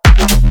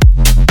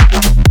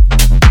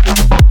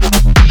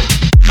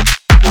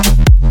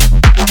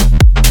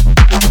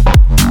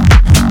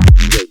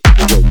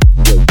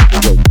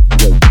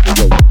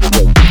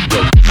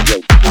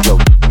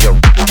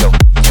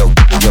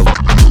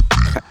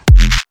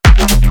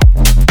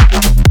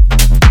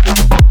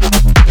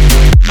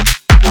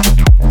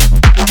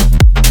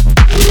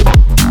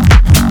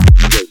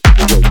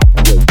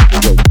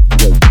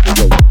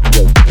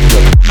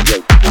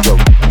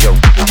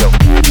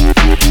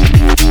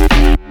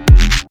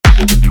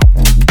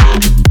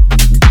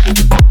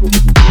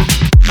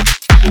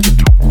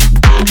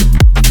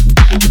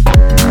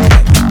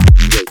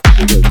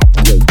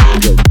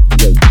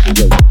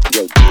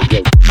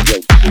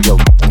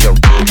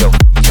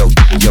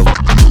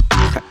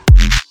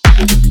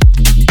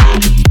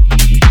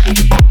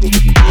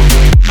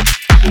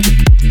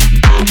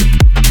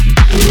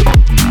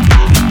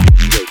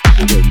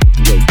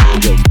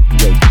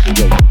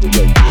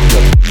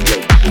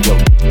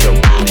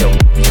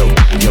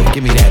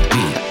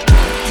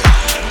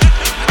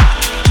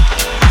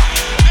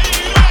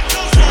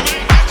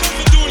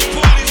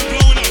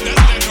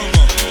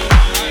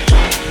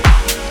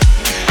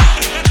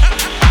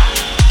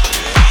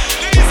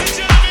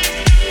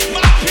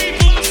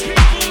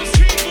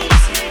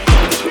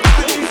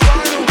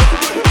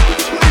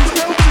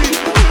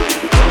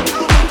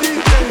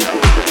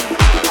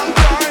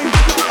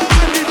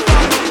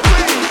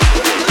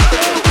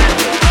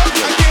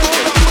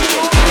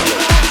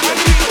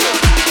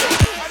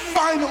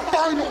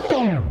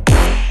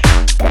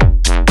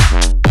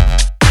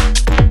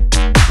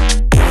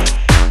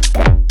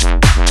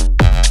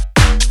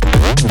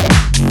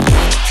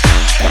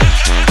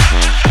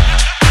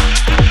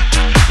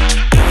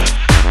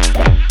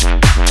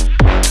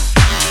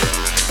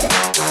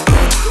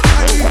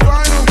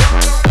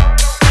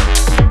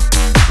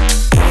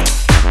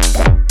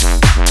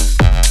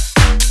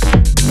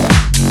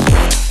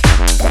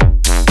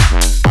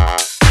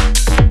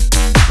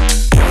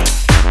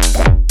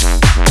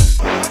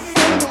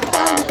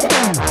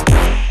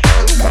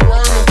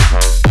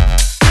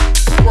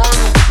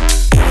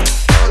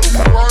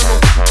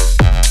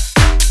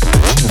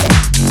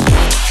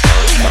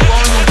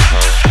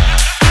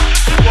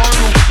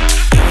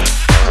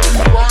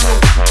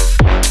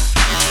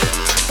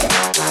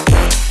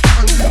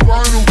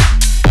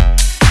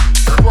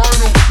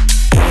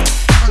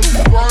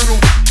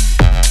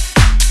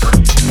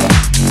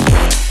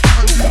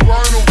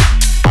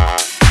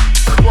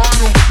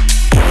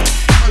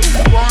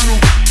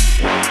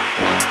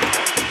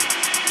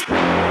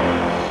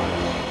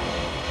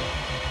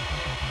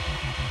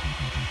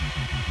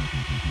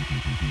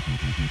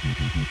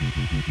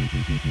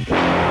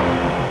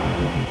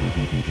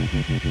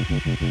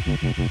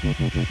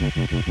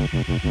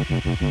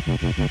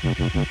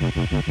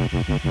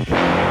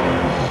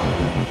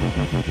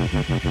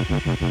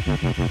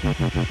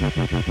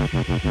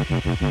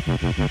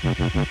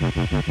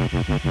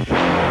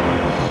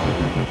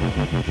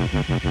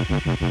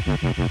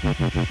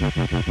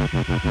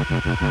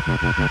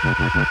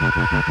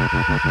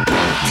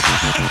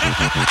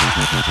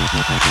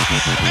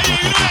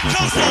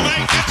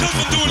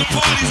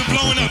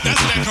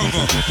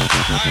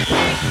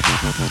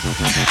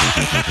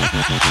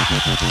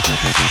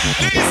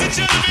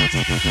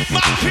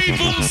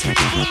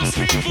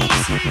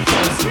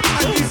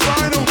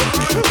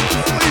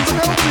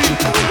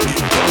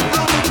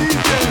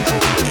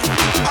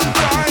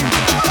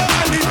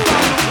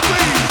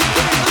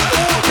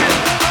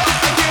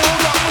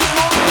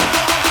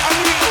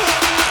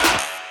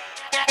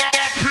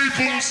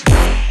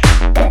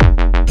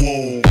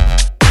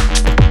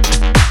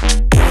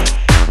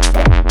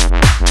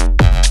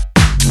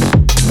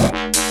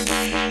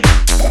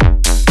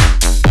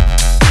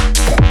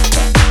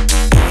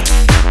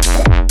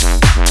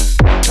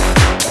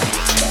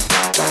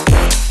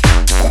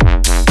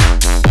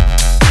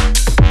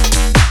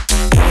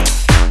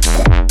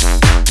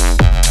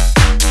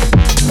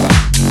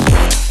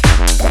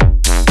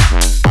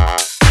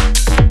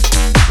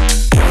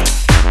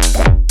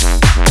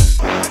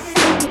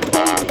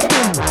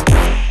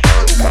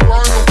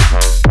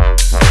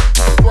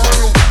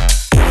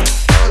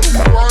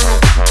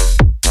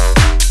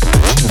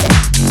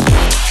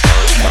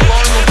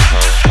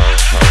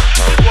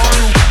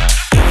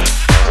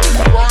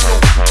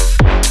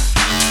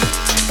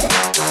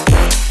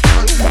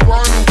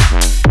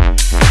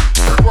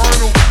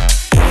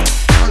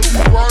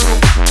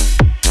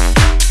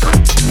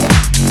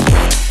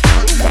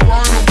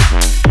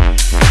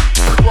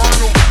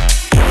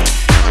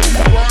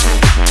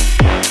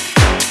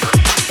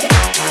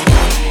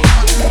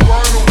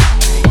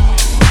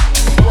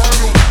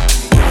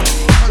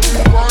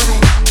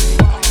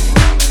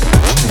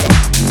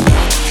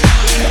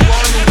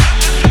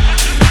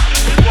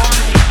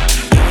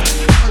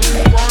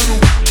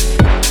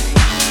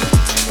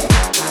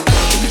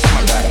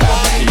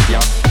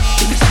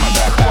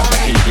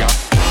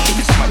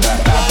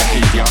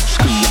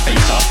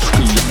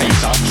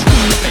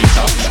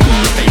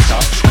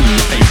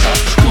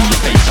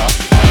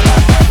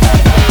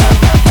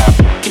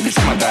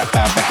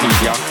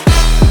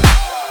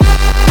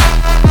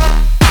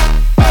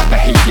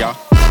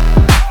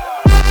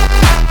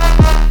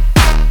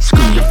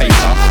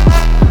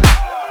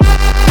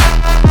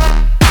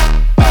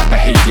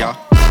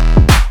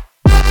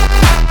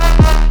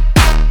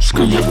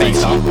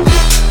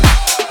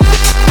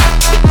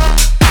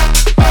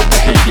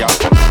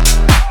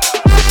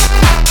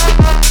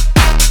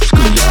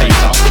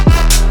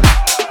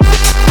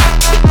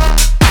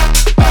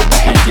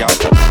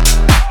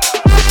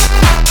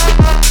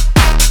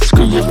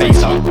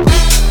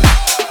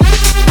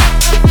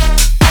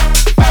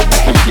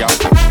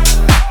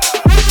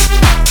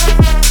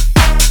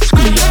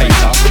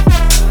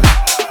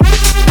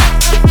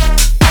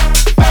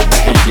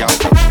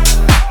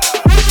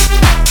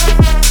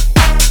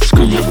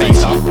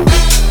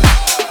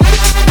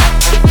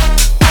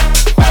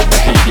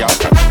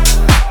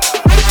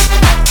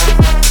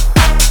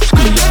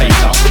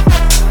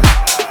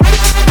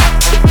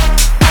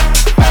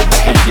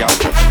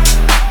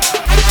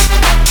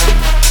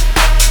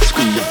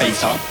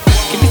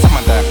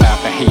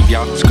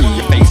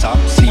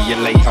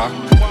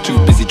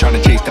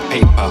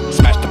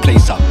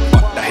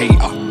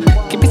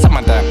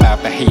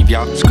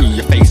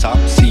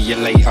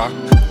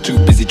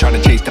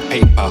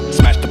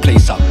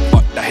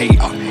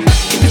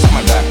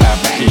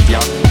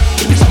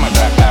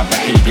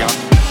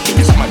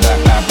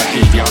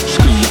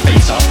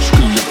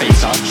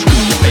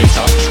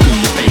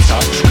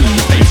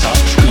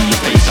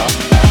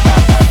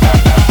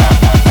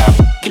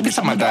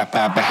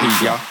 bad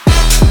behavior.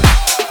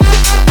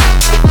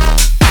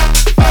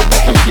 Bad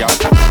behavior.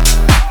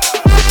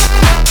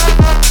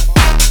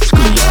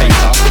 Screw your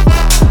face up.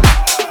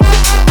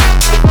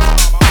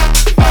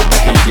 Bad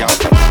behavior.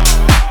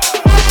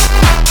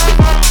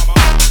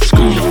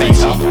 Screw your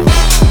face up.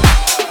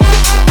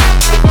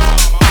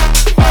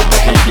 Bad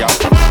behavior.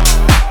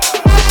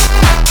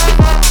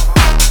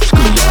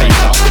 Screw your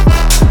face up.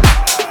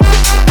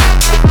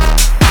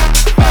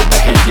 Bad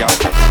behavior.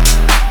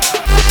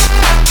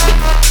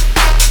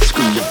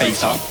 Screw your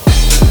face up.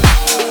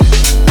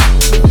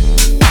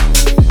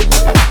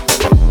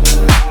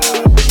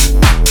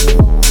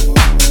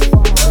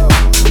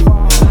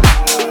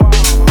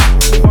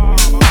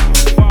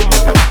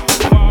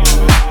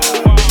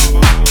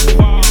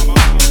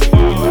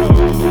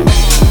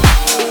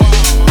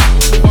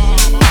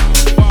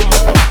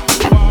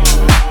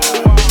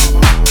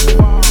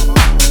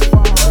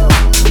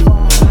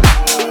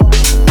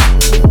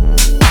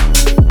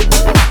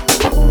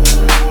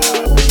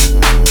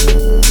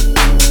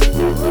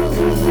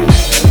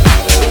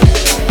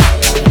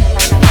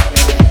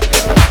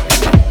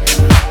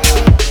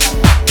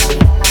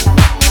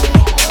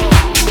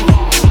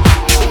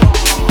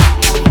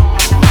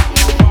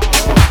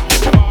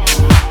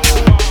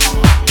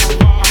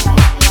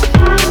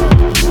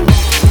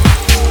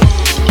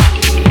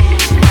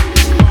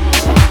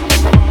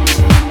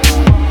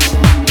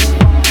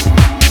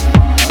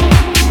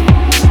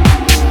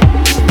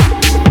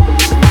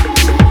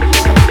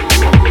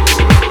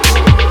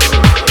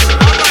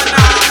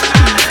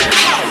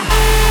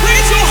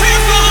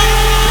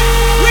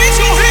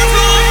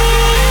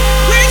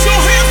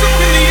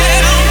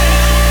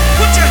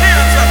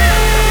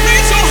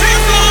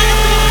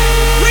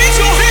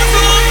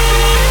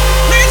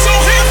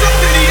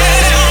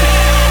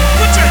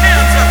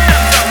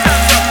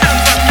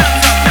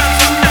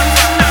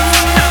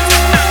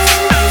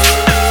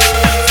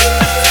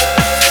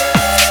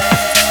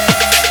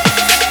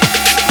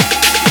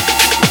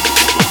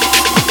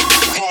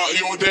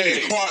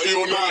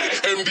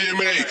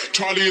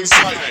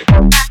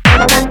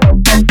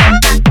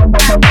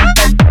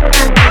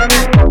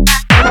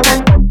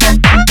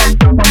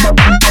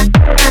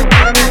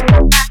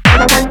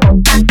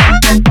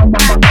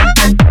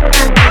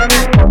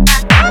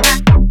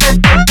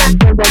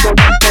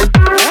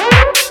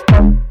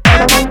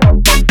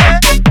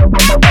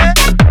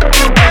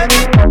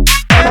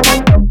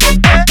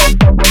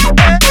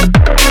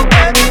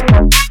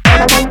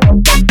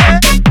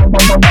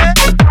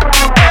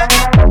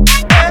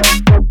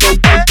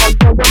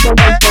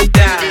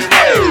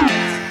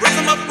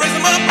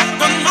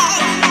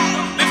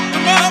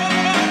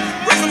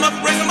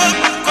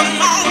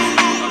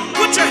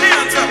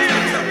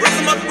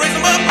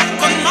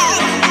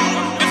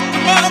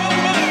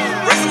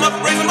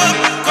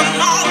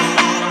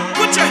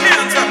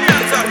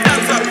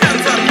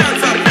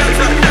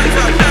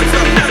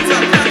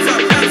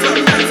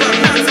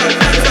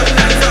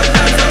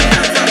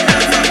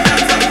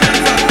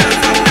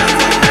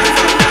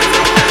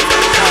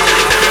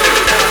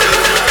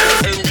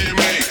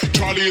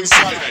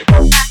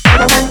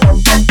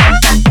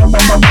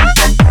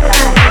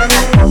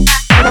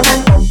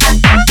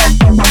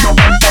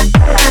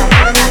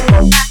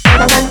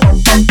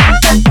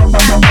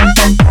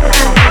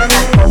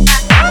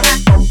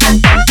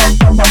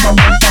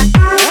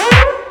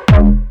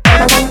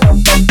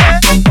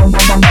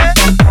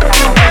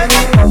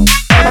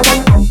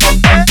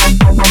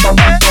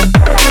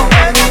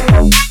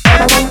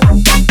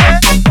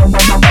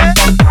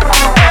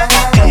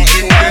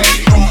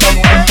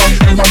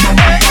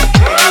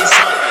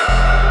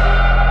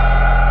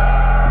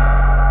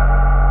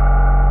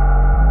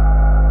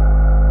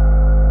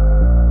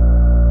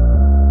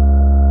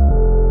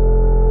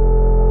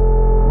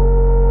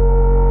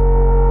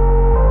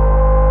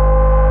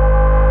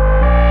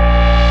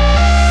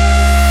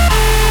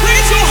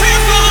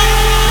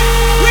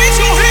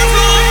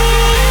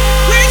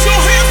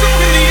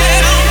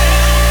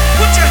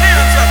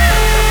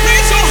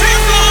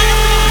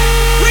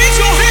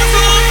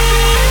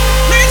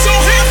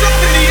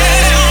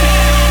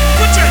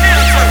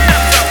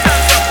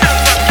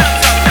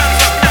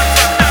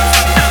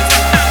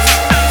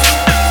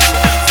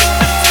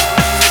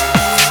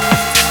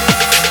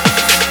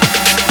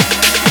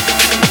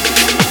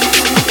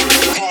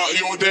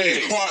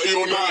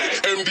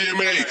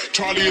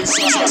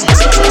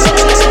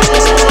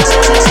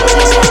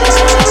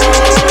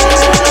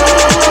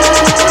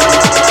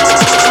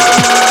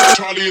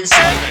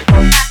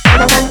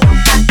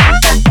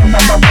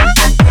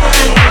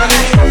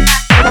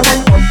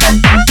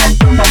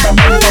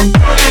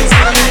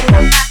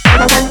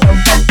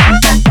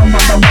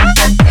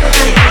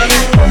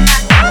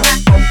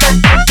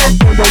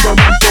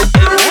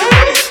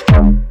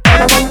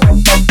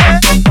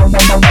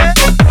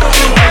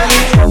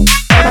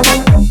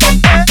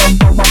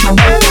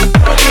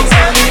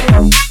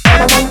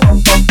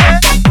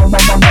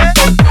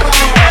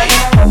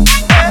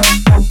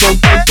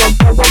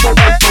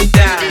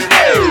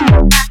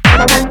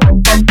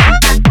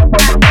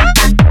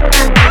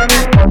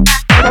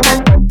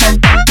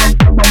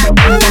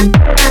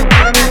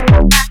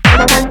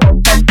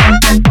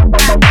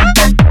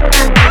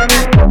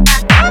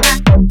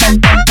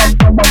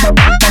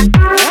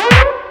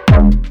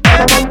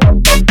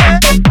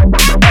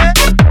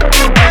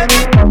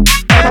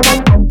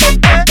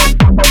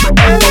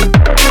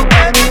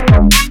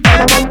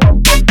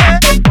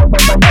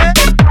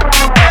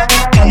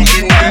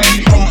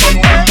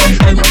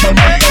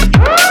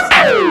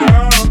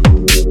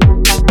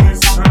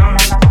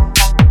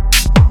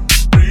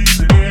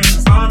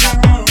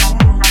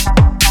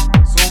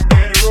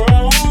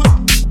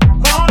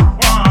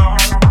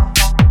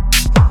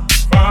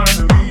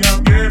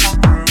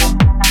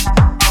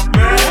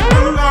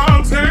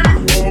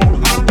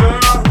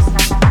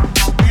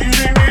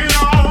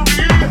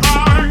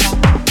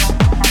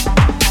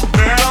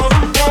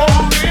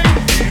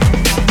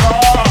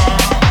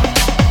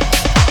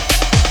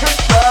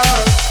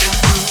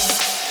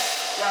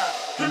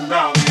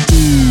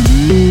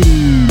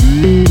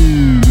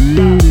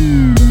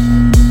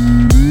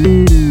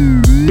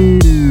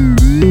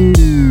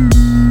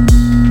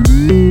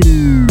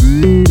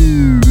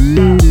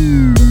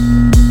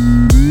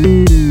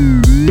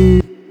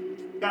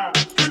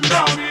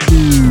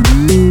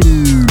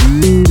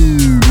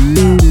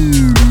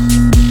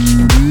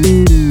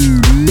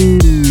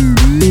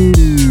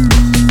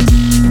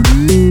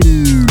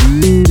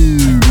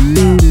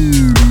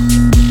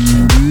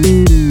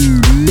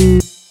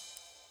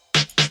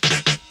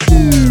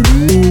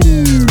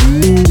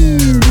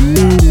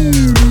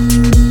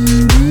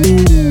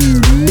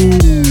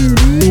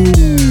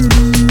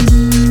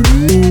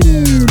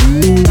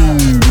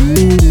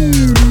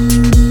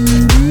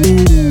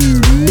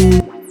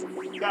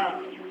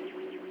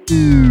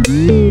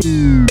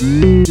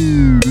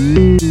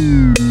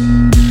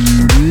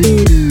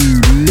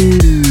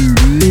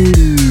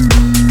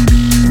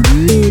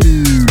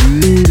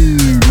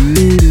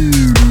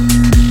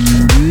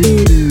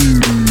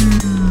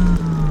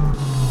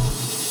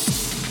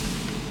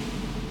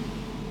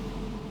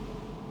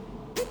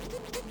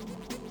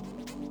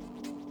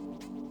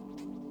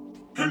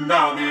 and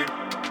I'll be.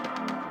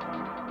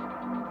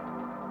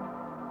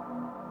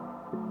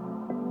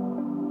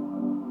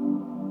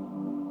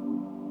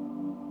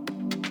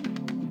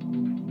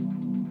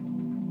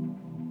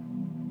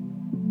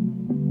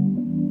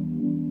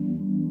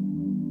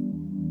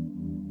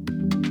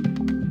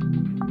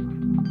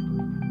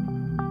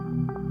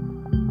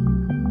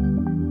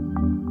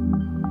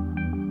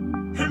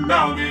 And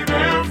I'll be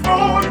there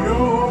for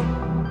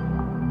you.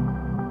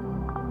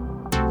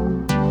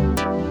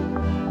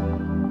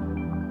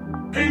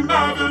 Ain't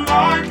nothing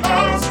like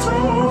us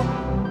two.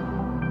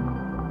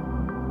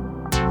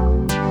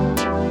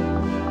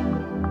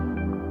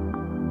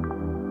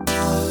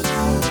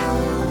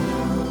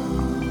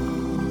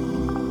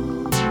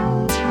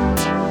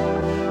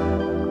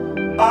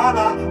 I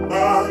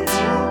love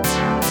you.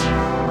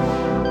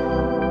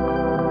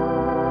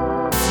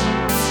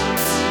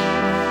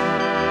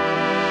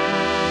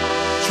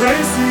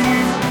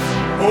 Tracing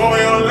all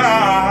your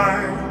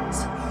lines,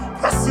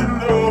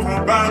 crossing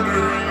over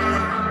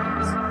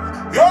boundaries.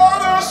 You're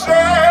the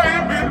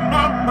shape in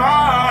my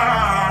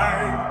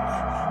mind,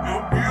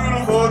 your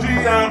beautiful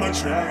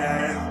geometry.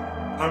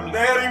 I'm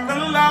letting the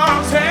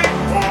love take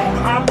hold.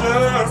 I'm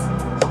just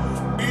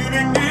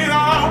leaving it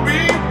all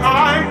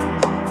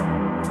behind.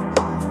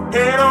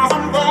 And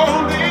I'm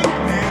going in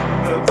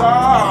the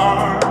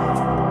dark.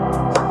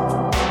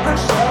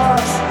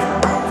 Precious.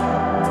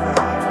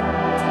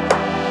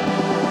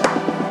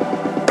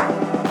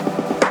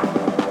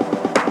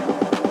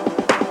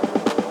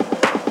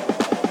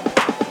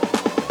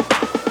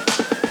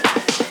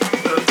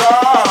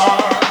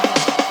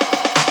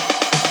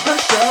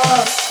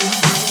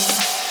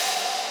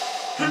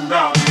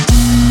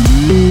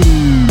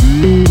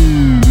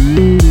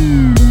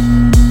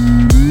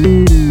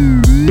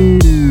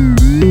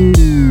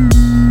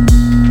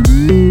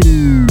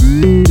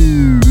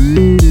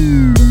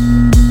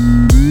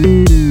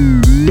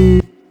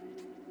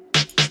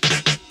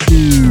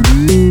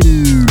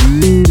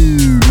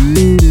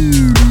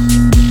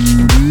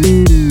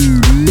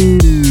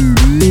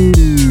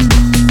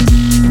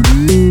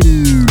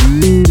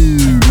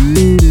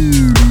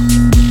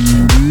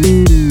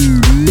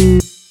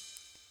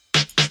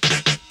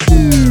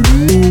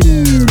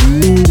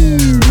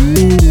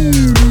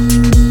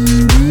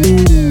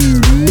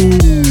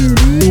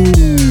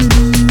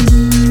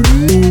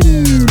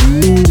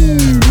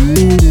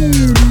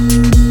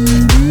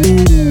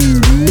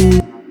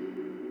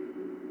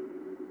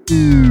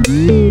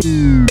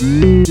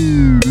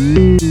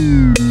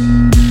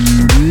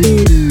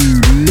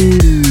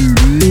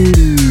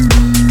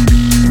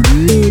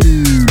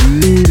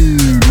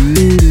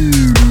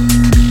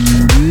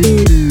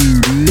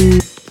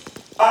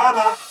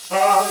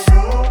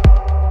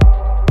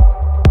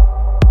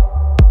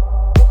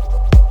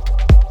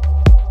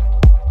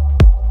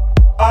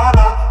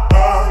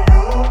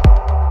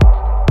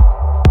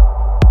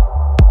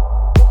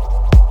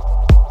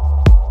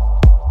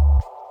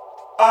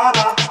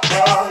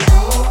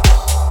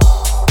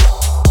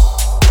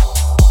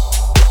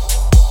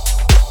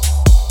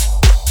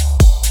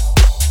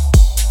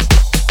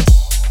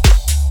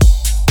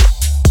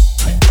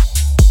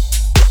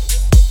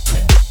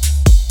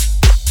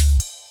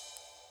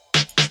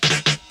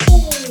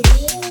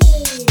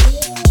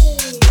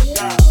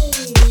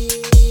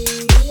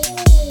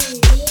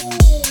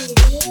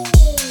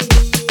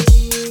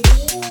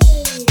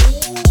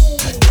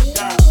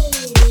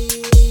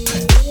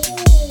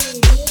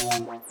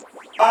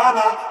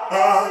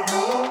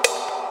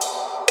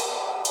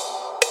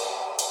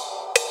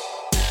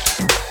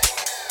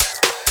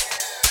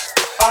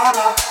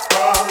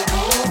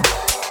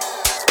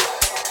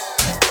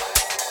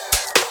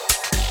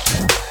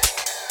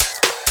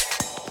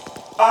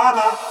 I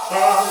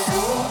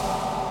love you.